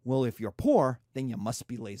 Well, if you're poor, then you must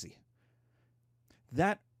be lazy.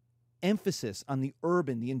 That emphasis on the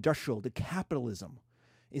urban, the industrial, the capitalism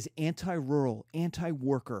is anti-rural,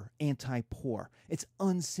 anti-worker, anti-poor. It's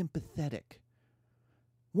unsympathetic.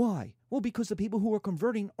 Why? Well, because the people who are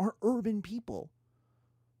converting are urban people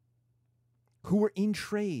who are in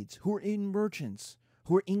trades, who are in merchants,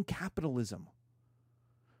 who are in capitalism.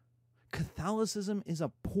 Catholicism is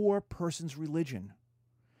a poor person's religion.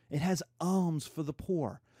 It has alms for the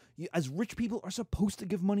poor. As rich people are supposed to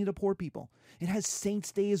give money to poor people. It has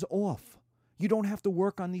saints' days off. You don't have to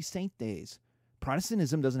work on these saint days.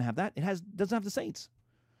 Protestantism doesn't have that. It doesn't have the saints.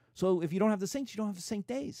 So if you don't have the saints, you don't have the saint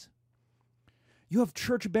days. You have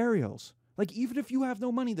church burials. Like, even if you have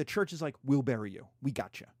no money, the church is like, we'll bury you. We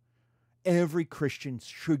got you. Every Christian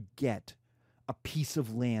should get a piece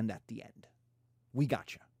of land at the end. We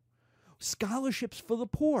got you. Scholarships for the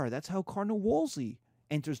poor. That's how Cardinal Wolsey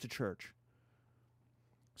enters the church.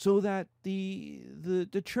 So that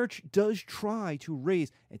the church does try to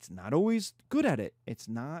raise. It's not always good at it. It's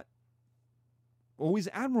not always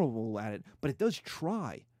admirable at it. But it does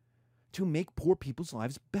try to make poor people's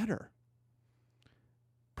lives better.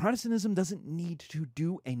 Protestantism doesn't need to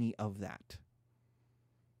do any of that.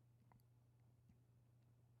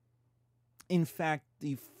 In fact,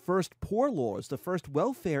 the first poor laws, the first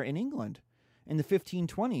welfare in England in the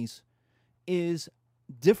 1520s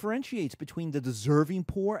differentiates between the deserving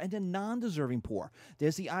poor and the non-deserving poor.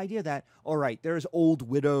 There's the idea that, all right, there's old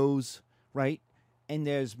widows, right? And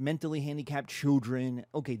there's mentally handicapped children.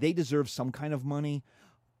 Okay, they deserve some kind of money,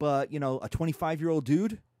 but, a 25-year-old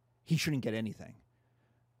dude, he shouldn't get anything.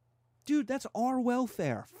 Dude, that's our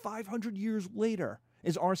welfare. 500 years later,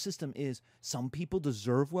 our system is some people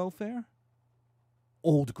deserve welfare,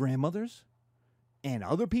 old grandmothers, and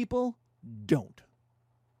other people don't.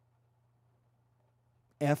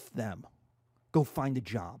 F them. Go find a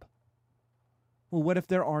job. Well, what if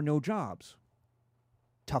there are no jobs?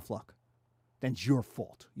 Tough luck. Then it's your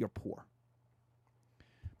fault. You're poor.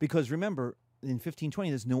 Because remember, in 1520,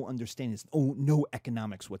 there's no understanding. There's no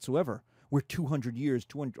economics whatsoever. We're 200 years,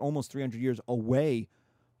 almost 300 years away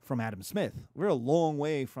from Adam Smith. We're a long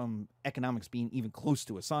way from economics being even close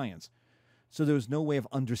to a science. So there was no way of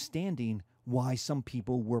understanding why some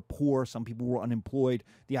people were poor, some people were unemployed.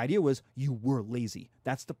 The idea was you were lazy.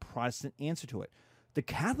 That's the Protestant answer to it. The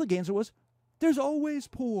Catholic answer was there's always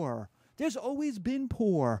poor. There's always been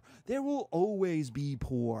poor. There will always be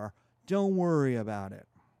poor. Don't worry about it.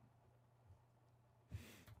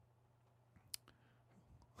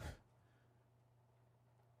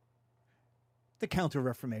 The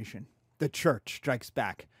Counter-Reformation. The Church strikes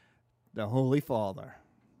back. The Holy Father.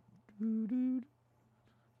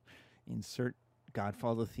 Insert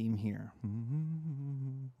Godfather theme here.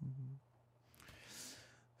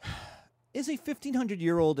 is a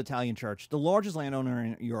 1,500-year-old Italian church, the largest landowner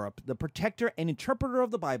in Europe, the protector and interpreter of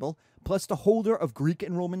the Bible, plus the holder of Greek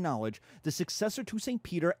and Roman knowledge, the successor to St.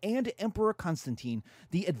 Peter and Emperor Constantine,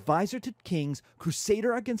 the advisor to kings,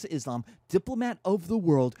 crusader against Islam, diplomat of the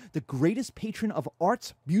world, the greatest patron of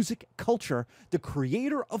arts, music, culture, the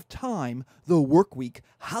creator of time, the work week,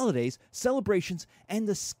 holidays, celebrations, and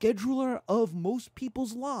the scheduler of most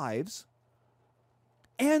people's lives,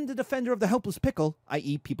 and the defender of the helpless pickle,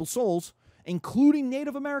 i.e. people's souls, including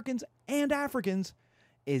Native Americans and Africans.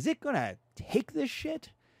 Is it going to take this shit?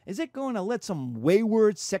 Is it going to let some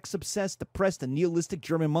wayward, sex-obsessed, depressed, and nihilistic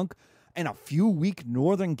German monk and a few weak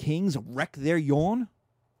northern kings wreck their yawn?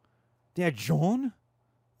 Their John?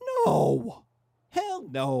 No. Hell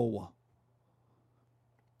no.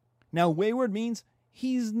 Now, wayward means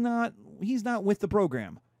he's not with the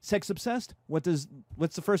program. Sex-obsessed? What's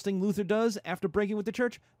the first thing Luther does after breaking with the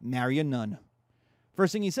church? Marry a nun.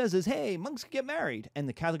 First thing he says is, hey, monks get married. And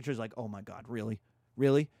the Catholic Church is like, oh my God, really?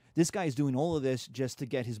 Really? This guy's doing all of this just to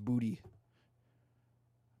get his booty.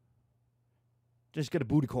 Just get a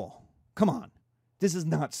booty call. Come on. This is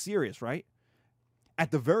not serious, right?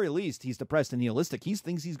 At the very least, he's depressed and nihilistic. He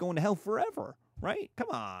thinks he's going to hell forever, right? Come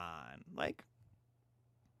on. Like,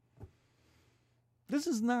 this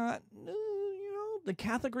is not, the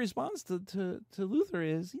Catholic response to Luther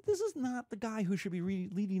is, this is not the guy who should be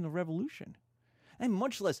leading the revolution. And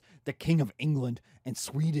much less the King of England and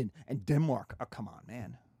Sweden and Denmark. Oh, come on,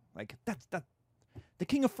 man. Like, the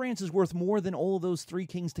King of France is worth more than all of those three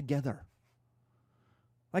kings together.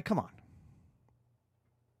 Like, come on.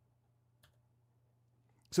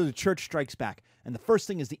 So the church strikes back. And the first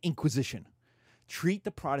thing is the Inquisition. Treat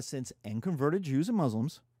the Protestants and converted Jews and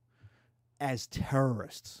Muslims as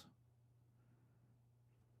terrorists.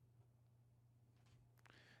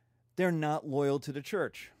 They're not loyal to the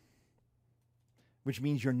church, which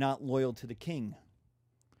means you're not loyal to the king.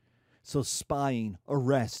 So spying,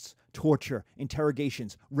 arrests, torture,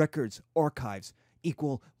 interrogations, records, archives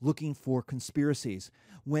equal looking for conspiracies.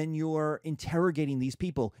 When you're interrogating these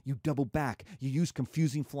people, you double back. You use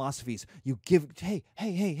confusing philosophies. You give, hey,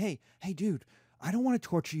 dude, I don't want to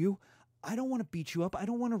torture you. I don't want to beat you up. I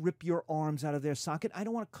don't want to rip your arms out of their socket. I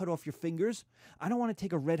don't want to cut off your fingers. I don't want to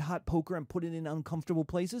take a red-hot poker and put it in uncomfortable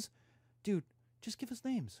places. Dude, just give us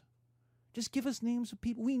names. Just give us names of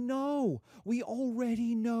people. We know. We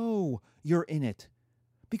already know you're in it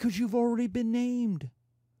because you've already been named.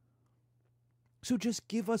 So just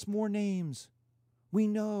give us more names. We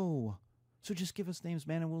know. So just give us names,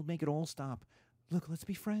 man, and we'll make it all stop. Look, let's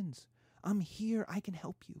be friends. I'm here. I can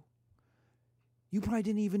help you. You probably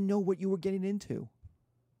didn't even know what you were getting into.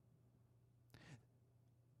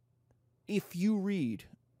 If you read,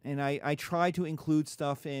 and I try to include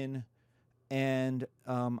stuff in, and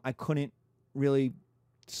I couldn't really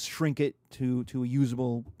shrink it to a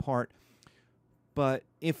usable part. But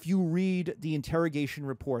if you read the interrogation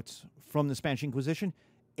reports from the Spanish Inquisition,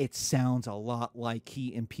 it sounds a lot like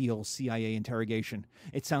Key and Peele's CIA interrogation.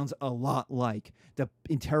 It sounds a lot like the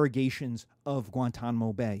interrogations of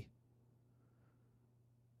Guantanamo Bay,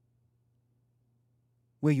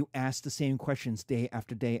 where you ask the same questions day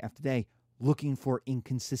after day after day, looking for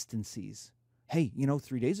inconsistencies. Hey,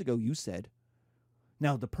 3 days ago you said.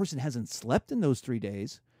 Now, the person hasn't slept in those 3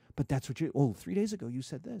 days, but that's what 3 days ago you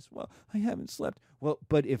said this. Well, I haven't slept. Well,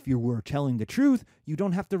 but if you were telling the truth, you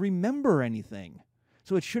don't have to remember anything.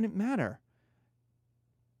 So it shouldn't matter.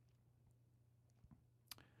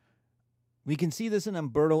 We can see this in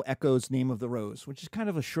Umberto Eco's Name of the Rose, which is kind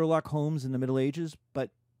of a Sherlock Holmes in the Middle Ages, but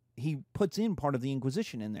he puts in part of the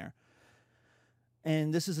Inquisition in there.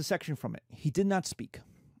 And this is a section from it. He did not speak.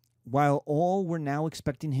 While all were now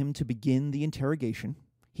expecting him to begin the interrogation,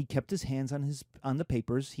 he kept his hands on the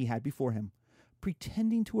papers he had before him,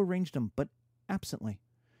 pretending to arrange them, but absently.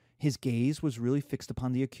 His gaze was really fixed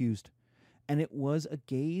upon the accused, and it was a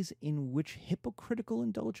gaze in which hypocritical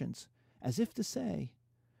indulgence, as if to say,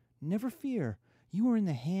 never fear, you are in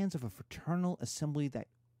the hands of a fraternal assembly that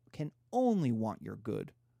can only want your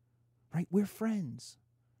good. Right? We're friends.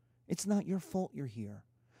 It's not your fault you're here.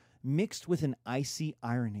 Mixed with an icy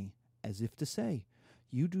irony, as if to say,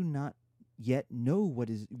 you do not yet know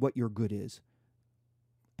what your good is,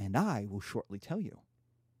 and I will shortly tell you.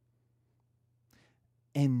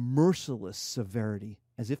 And merciless severity,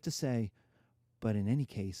 as if to say, but in any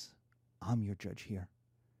case, I'm your judge here,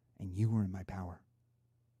 and you are in my power.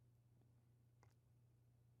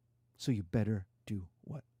 So you better do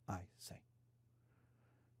what I say.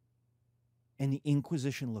 And the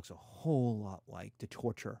Inquisition looks a whole lot like the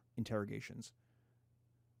torture interrogations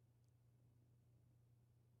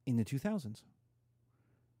in the 2000s.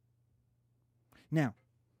 Now,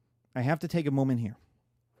 I have to take a moment here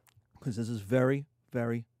because this is very,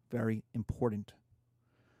 very, very important.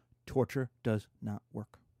 Torture does not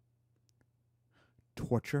work.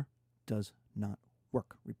 Torture does not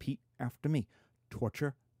work. Repeat after me.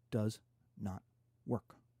 Torture does not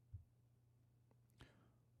work.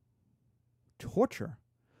 Torture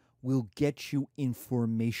will get you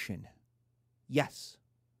information. Yes.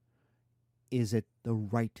 Is it the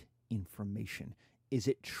right information? Is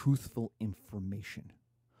it truthful information?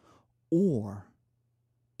 Or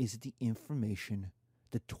is it the information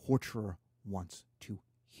the torturer wants to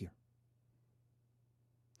hear?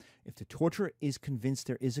 If the torturer is convinced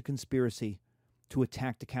there is a conspiracy to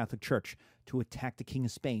attack the Catholic Church, to attack the King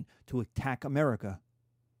of Spain, to attack America,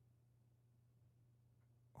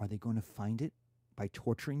 are they going to find it by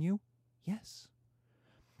torturing you? Yes.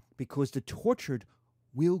 Because the tortured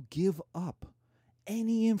will give up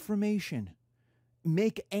any information,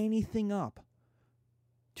 make anything up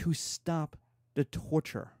to stop the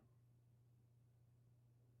torture.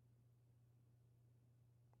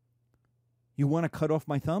 You want to cut off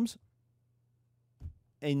my thumbs?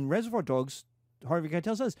 In Reservoir Dogs, Harvey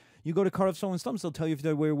Keitel says, you go to cut off someone's thumbs, they'll tell you if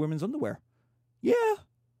they wear women's underwear. Yeah,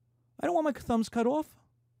 I don't want my thumbs cut off.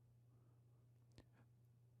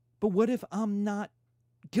 But what if I'm not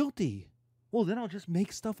guilty? Well, then I'll just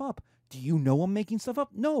make stuff up. Do you know I'm making stuff up?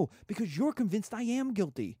 No, because you're convinced I am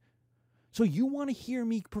guilty. So you want to hear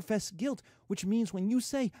me profess guilt, which means when you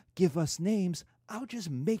say, give us names, I'll just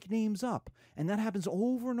make names up. And that happens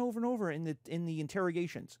over and over and over in the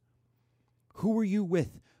interrogations. Who were you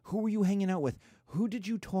with? Who were you hanging out with? Who did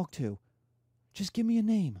you talk to? Just give me a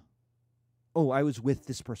name. Oh, I was with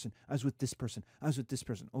this person. I was with this person. I was with this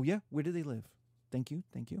person. Oh, yeah? Where do they live? Thank you.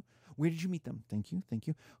 Thank you. Where did you meet them? Thank you. Thank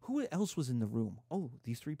you. Who else was in the room? Oh,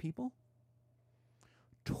 these 3 people?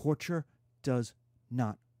 Torture does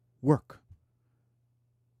not work.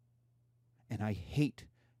 And I hate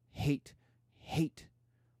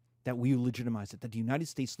that we legitimized it, that the United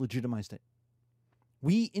States legitimized it.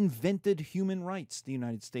 We invented human rights, the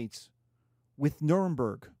United States, with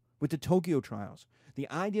Nuremberg, with the Tokyo trials. The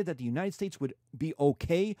idea that the United States would be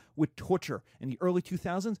okay with torture in the early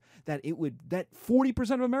 2000s, that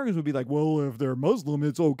 40% of Americans would be like, well, if they're Muslim,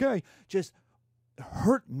 it's okay, just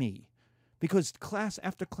hurt me. Because class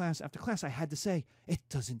after class after class, I had to say, it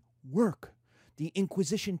doesn't work. The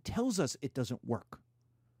Inquisition tells us it doesn't work.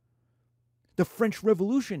 The French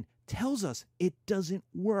Revolution tells us it doesn't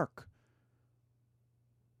work.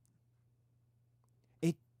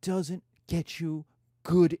 It doesn't get you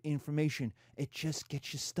good information. It just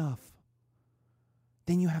gets you stuff.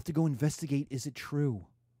 Then you have to go investigate, is it true?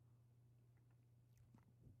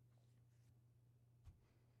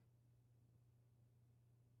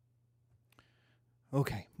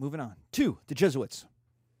 Okay, moving on. 2, the Jesuits.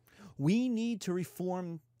 We need to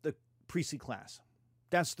reform the priestly class.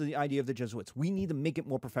 That's the idea of the Jesuits. We need to make it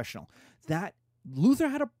more professional. That Luther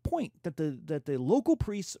had a point that the local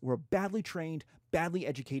priests were badly trained, badly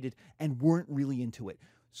educated, and weren't really into it.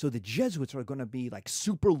 So the Jesuits are going to be like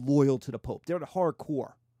super loyal to the Pope. They're the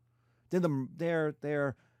hardcore. They're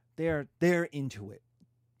into it.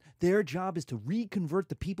 Their job is to reconvert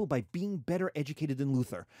the people by being better educated than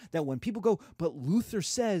Luther. That when people go, but Luther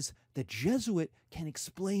says, the Jesuit can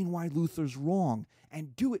explain why Luther's wrong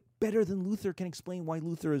and do it better than Luther can explain why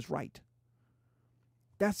Luther is right.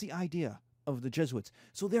 That's the idea of the Jesuits.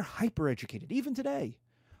 So they're hyper educated. Even today,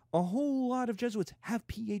 a whole lot of Jesuits have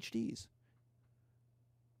PhDs.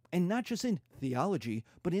 And not just in theology,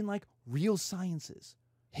 but in like real sciences,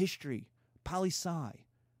 history, poli-sci,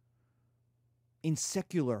 in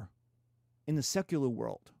the secular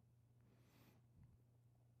world.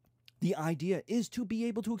 The idea is to be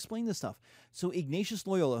able to explain this stuff. So Ignatius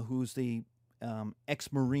Loyola, who's the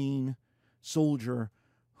ex-Marine soldier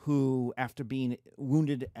who, after being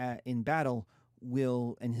wounded in battle,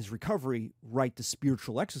 will, in his recovery, write the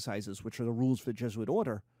spiritual exercises, which are the rules for the Jesuit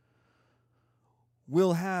order,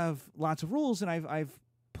 will have lots of rules, and I've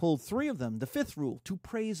pulled 3 of them. The 5th rule, to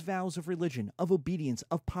praise vows of religion, of obedience,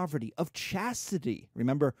 of poverty, of chastity.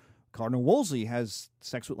 Remember, Cardinal Wolsey has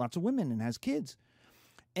sex with lots of women and has kids.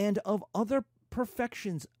 And of other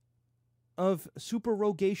perfections of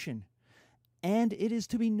supererogation. And it is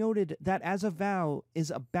to be noted that as a vow is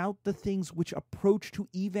about the things which approach to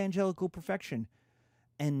evangelical perfection,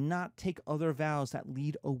 and not take other vows that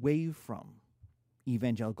lead away from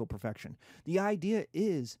evangelical perfection. The idea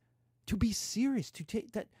is to be serious,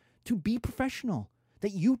 to be professional,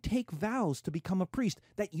 that you take vows to become a priest,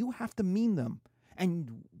 that you have to mean them,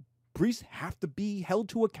 and priests have to be held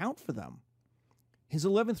to account for them. His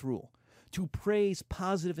 11th rule, to praise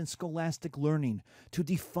positive and scholastic learning, to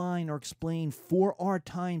define or explain for our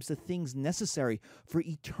times the things necessary for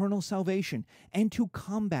eternal salvation, and to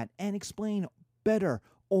combat and explain better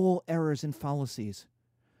all errors and fallacies.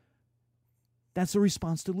 That's the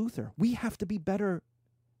response to Luther. We have to be better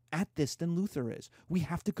at this than Luther is. We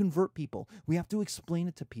have to convert people. We have to explain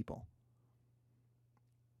it to people.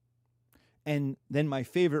 And then my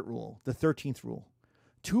favorite rule, the 13th rule,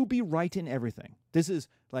 to be right in everything. This is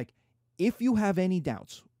like, if you have any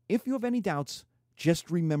doubts, just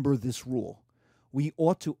remember this rule. We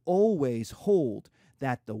ought to always hold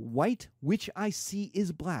that the white which I see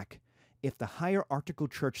is black, if the hierarchical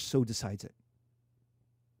church so decides it.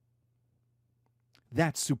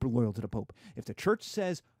 That's super loyal to the Pope. If the church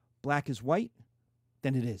says black is white,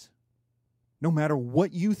 then it is. No matter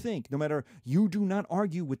what you think, you do not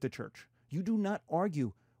argue with the church. You do not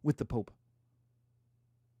argue with the Pope.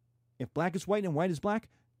 If black is white and white is black,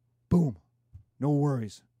 boom, no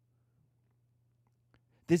worries.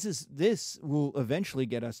 This will eventually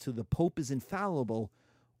get us to the Pope is infallible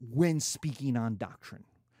when speaking on doctrine.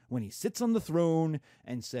 When he sits on the throne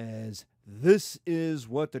and says, this is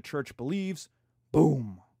what the church believes,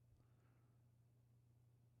 boom.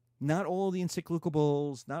 Not all the encyclical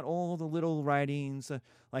bulls, not all the little writings,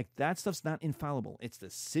 like that stuff's not infallible. It's the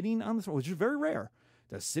sitting on the throne, which is very rare.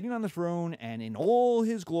 The sitting on the throne and in all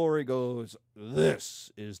his glory goes,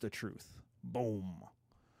 this is the truth. Boom.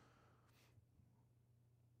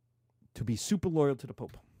 To be super loyal to the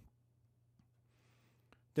Pope.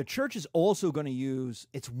 The church is also going to use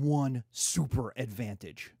its one super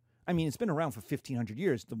advantage. I mean, it's been around for 1,500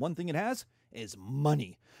 years. The one thing it has is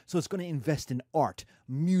money. So it's going to invest in art,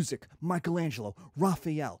 music, Michelangelo,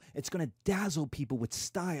 Raphael. It's going to dazzle people with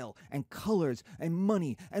style and colors and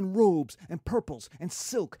money and robes and purples and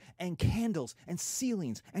silk and candles and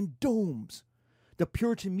ceilings and domes. The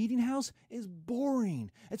Puritan meeting house is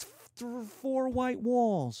boring. It's 4 white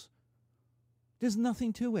walls. There's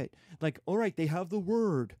nothing to it. Like, all right, they have the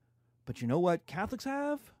word. But you know what Catholics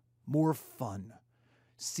have? More fun.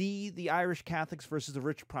 See the Irish Catholics versus the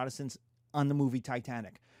rich Protestants on the movie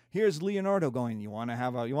Titanic. Here's Leonardo going, you want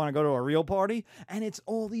to go to a real party? And it's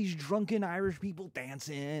all these drunken Irish people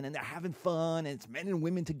dancing and they're having fun and it's men and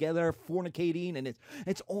women together fornicating and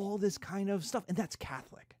it's all this kind of stuff. And that's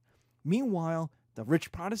Catholic. Meanwhile, the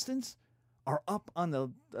rich Protestants are up on the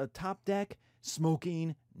top deck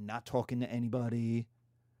smoking, not talking to anybody,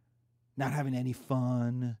 not having any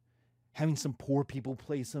fun, having some poor people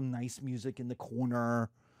play some nice music in the corner,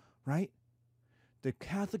 right? The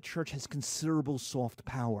Catholic Church has considerable soft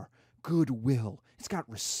power, goodwill. It's got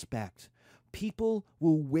respect. People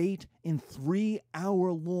will wait in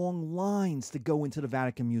 3-hour-long lines to go into the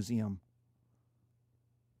Vatican Museum.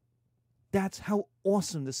 That's how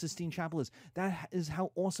awesome the Sistine Chapel is. That is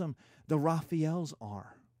how awesome the Raphaels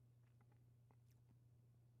are.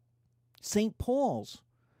 St. Paul's,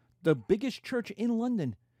 the biggest church in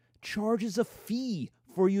London, charges a fee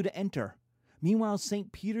for you to enter. Meanwhile,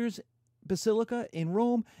 St. Peter's Basilica in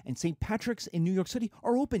Rome and St. Patrick's in New York City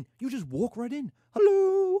are open. You just walk right in.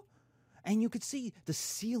 Hello. And you could see the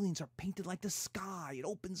ceilings are painted like the sky. It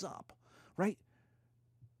opens up, right?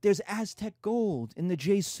 There's Aztec gold in the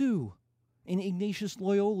Jesu, in Ignatius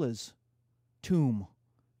Loyola's tomb.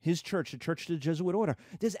 His church, the Church of the Jesuit Order.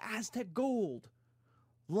 There's Aztec gold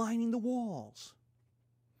lining the walls.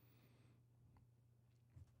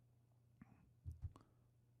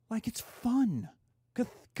 Like, it's fun.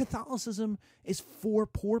 Catholicism is for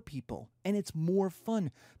poor people, and it's more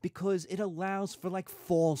fun because it allows for like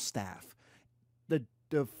Falstaff,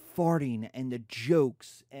 the farting and the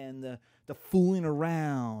jokes and the fooling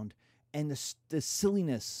around and the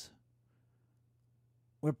silliness.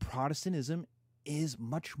 Where Protestantism is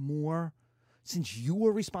much more, since you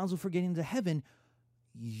are responsible for getting into heaven,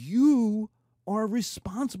 you are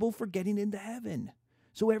responsible for getting into heaven.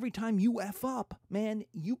 So every time you F up, man,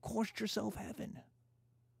 you cost yourself heaven.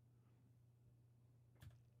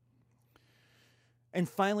 And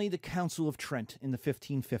finally, the Council of Trent in the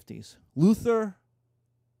 1550s. Luther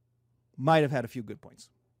might have had a few good points.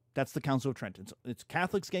 That's the Council of Trent. It's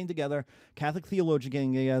Catholics getting together, Catholic theologians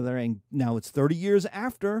getting together, and now it's 30 years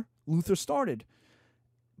after Luther started.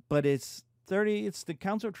 But it's the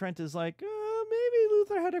Council of Trent is like, maybe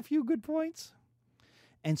Luther had a few good points.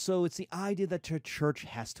 And so it's the idea that the church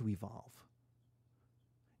has to evolve.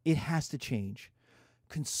 It has to change.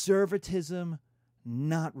 Conservatism,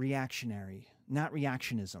 not reactionary. Not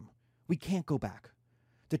reactionism. We can't go back.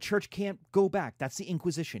 The church can't go back. That's the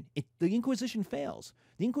Inquisition. The Inquisition fails.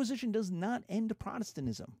 The Inquisition does not end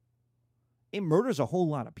Protestantism. It murders a whole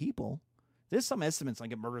lot of people. There's some estimates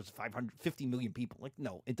like it murders 550 million people. Like,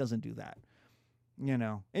 no, it doesn't do that. You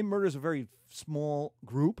know, it murders a very small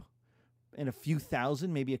group and a few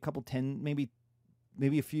thousand, maybe a couple maybe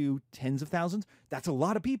a few tens of thousands. That's a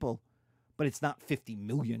lot of people, but it's not 50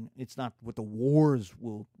 million. It's not what the wars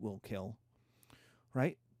will kill,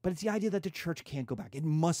 right? But it's the idea that the church can't go back. It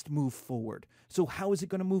must move forward. So how is it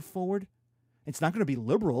going to move forward? It's not going to be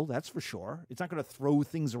liberal, that's for sure. It's not going to throw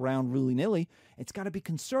things around willy-nilly. It's got to be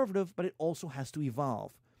conservative, but it also has to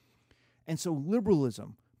evolve. And so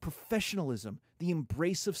liberalism, professionalism, the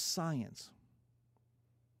embrace of science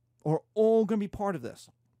are all going to be part of this,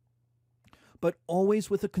 but always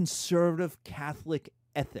with a conservative Catholic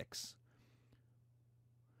ethics.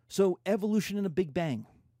 So evolution and a Big Bang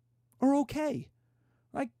are okay.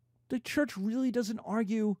 Like, the church really doesn't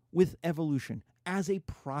argue with evolution as a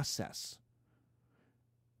process.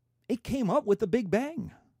 It came up with the Big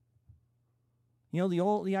Bang. You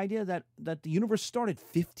know, the idea that the universe started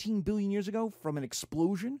 15 billion years ago from an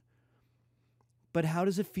explosion. But how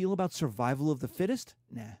does it feel about survival of the fittest?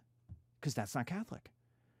 Nah, because that's not Catholic.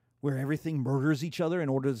 Where everything murders each other in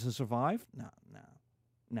order to survive?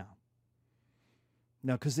 No,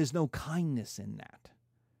 because there's no kindness in that.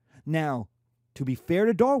 Now, to be fair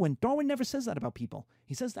to Darwin never says that about people.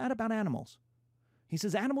 He says that about animals. He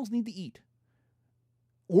says animals need to eat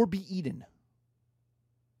or be eaten.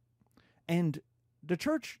 And the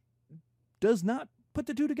church does not put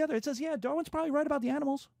the two together. It says, yeah, Darwin's probably right about the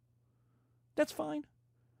animals. That's fine.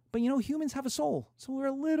 But, you know, humans have a soul, so we're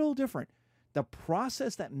a little different. The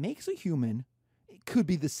process that makes a human, it could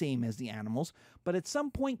be the same as the animals, but at some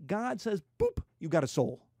point God says, boop, you got a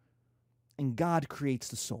soul. And God creates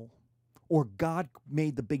the soul. Or God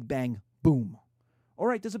made the Big Bang, boom. All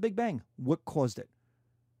right, there's a Big Bang. What caused it?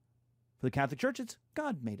 For the Catholic Church, it's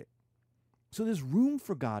God made it. So there's room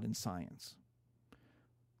for God in science.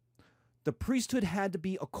 The priesthood had to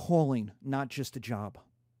be a calling, not just a job.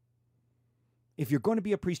 If you're going to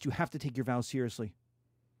be a priest, you have to take your vows seriously.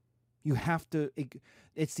 You have to,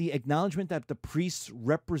 it's the acknowledgement that the priests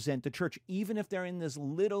represent the church. Even if they're in this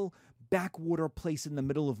little backwater place in the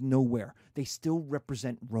middle of nowhere, they still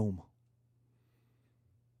represent Rome.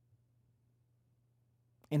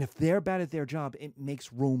 And if they're bad at their job, it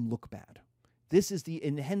makes Rome look bad. This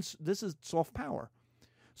is soft power.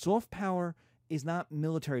 Soft power is not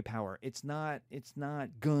military power. It's not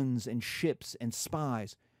guns and ships and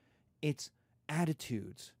spies. It's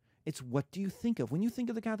attitudes. It's what do you think of? When you think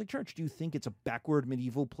of the Catholic Church, do you think it's a backward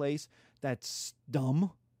medieval place that's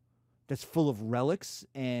dumb, that's full of relics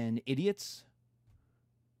and idiots?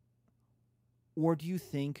 Or do you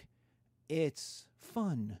think it's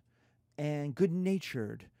fun and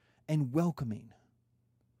good-natured and welcoming?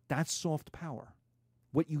 That's soft power,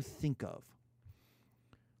 what you think of.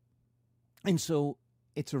 And so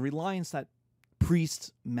it's a reliance that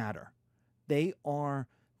priests matter. They are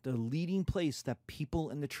the leading place that people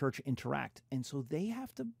in the church interact. And so they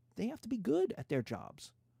have to be good at their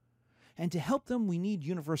jobs. And to help them, we need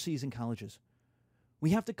universities and colleges. We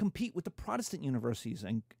have to compete with the Protestant universities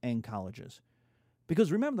and colleges.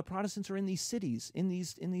 Because remember, the Protestants are in these cities, in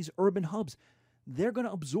these urban hubs. They're going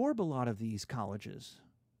to absorb a lot of these colleges.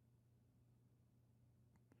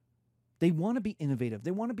 They want to be innovative. They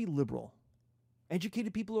want to be liberal.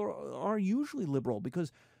 Educated people are usually liberal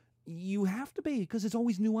because you have to be, because it's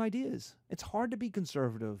always new ideas. It's hard to be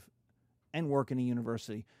conservative and work in a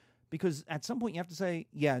university because at some point you have to say,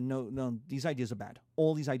 yeah, no, these ideas are bad.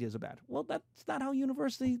 All these ideas are bad. Well, that's not how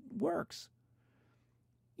university works.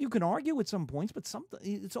 You can argue at some points, but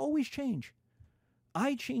it's always change.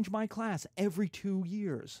 I change my class every 2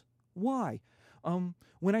 years. Why?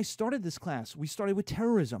 When I started this class, we started with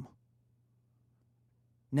terrorism.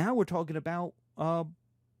 Now we're talking about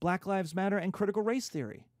Black Lives Matter and critical race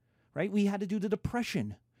theory, right? We had to do the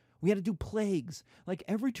Depression. We had to do plagues. Like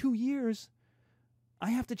every 2 years,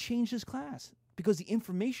 I have to change this class because the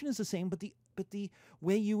information is the same, but the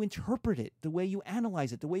way you interpret it, the way you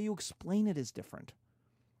analyze it, the way you explain it is different.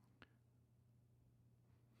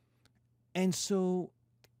 And so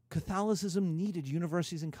Catholicism needed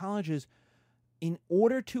universities and colleges in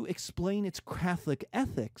order to explain its Catholic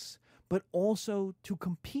ethics, but also to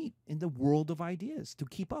compete in the world of ideas, to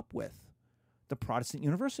keep up with the Protestant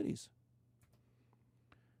universities.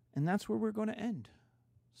 And that's where we're going to end.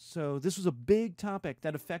 So this was a big topic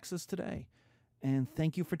that affects us today. And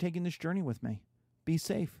thank you for taking this journey with me. Be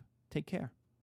safe. Take care.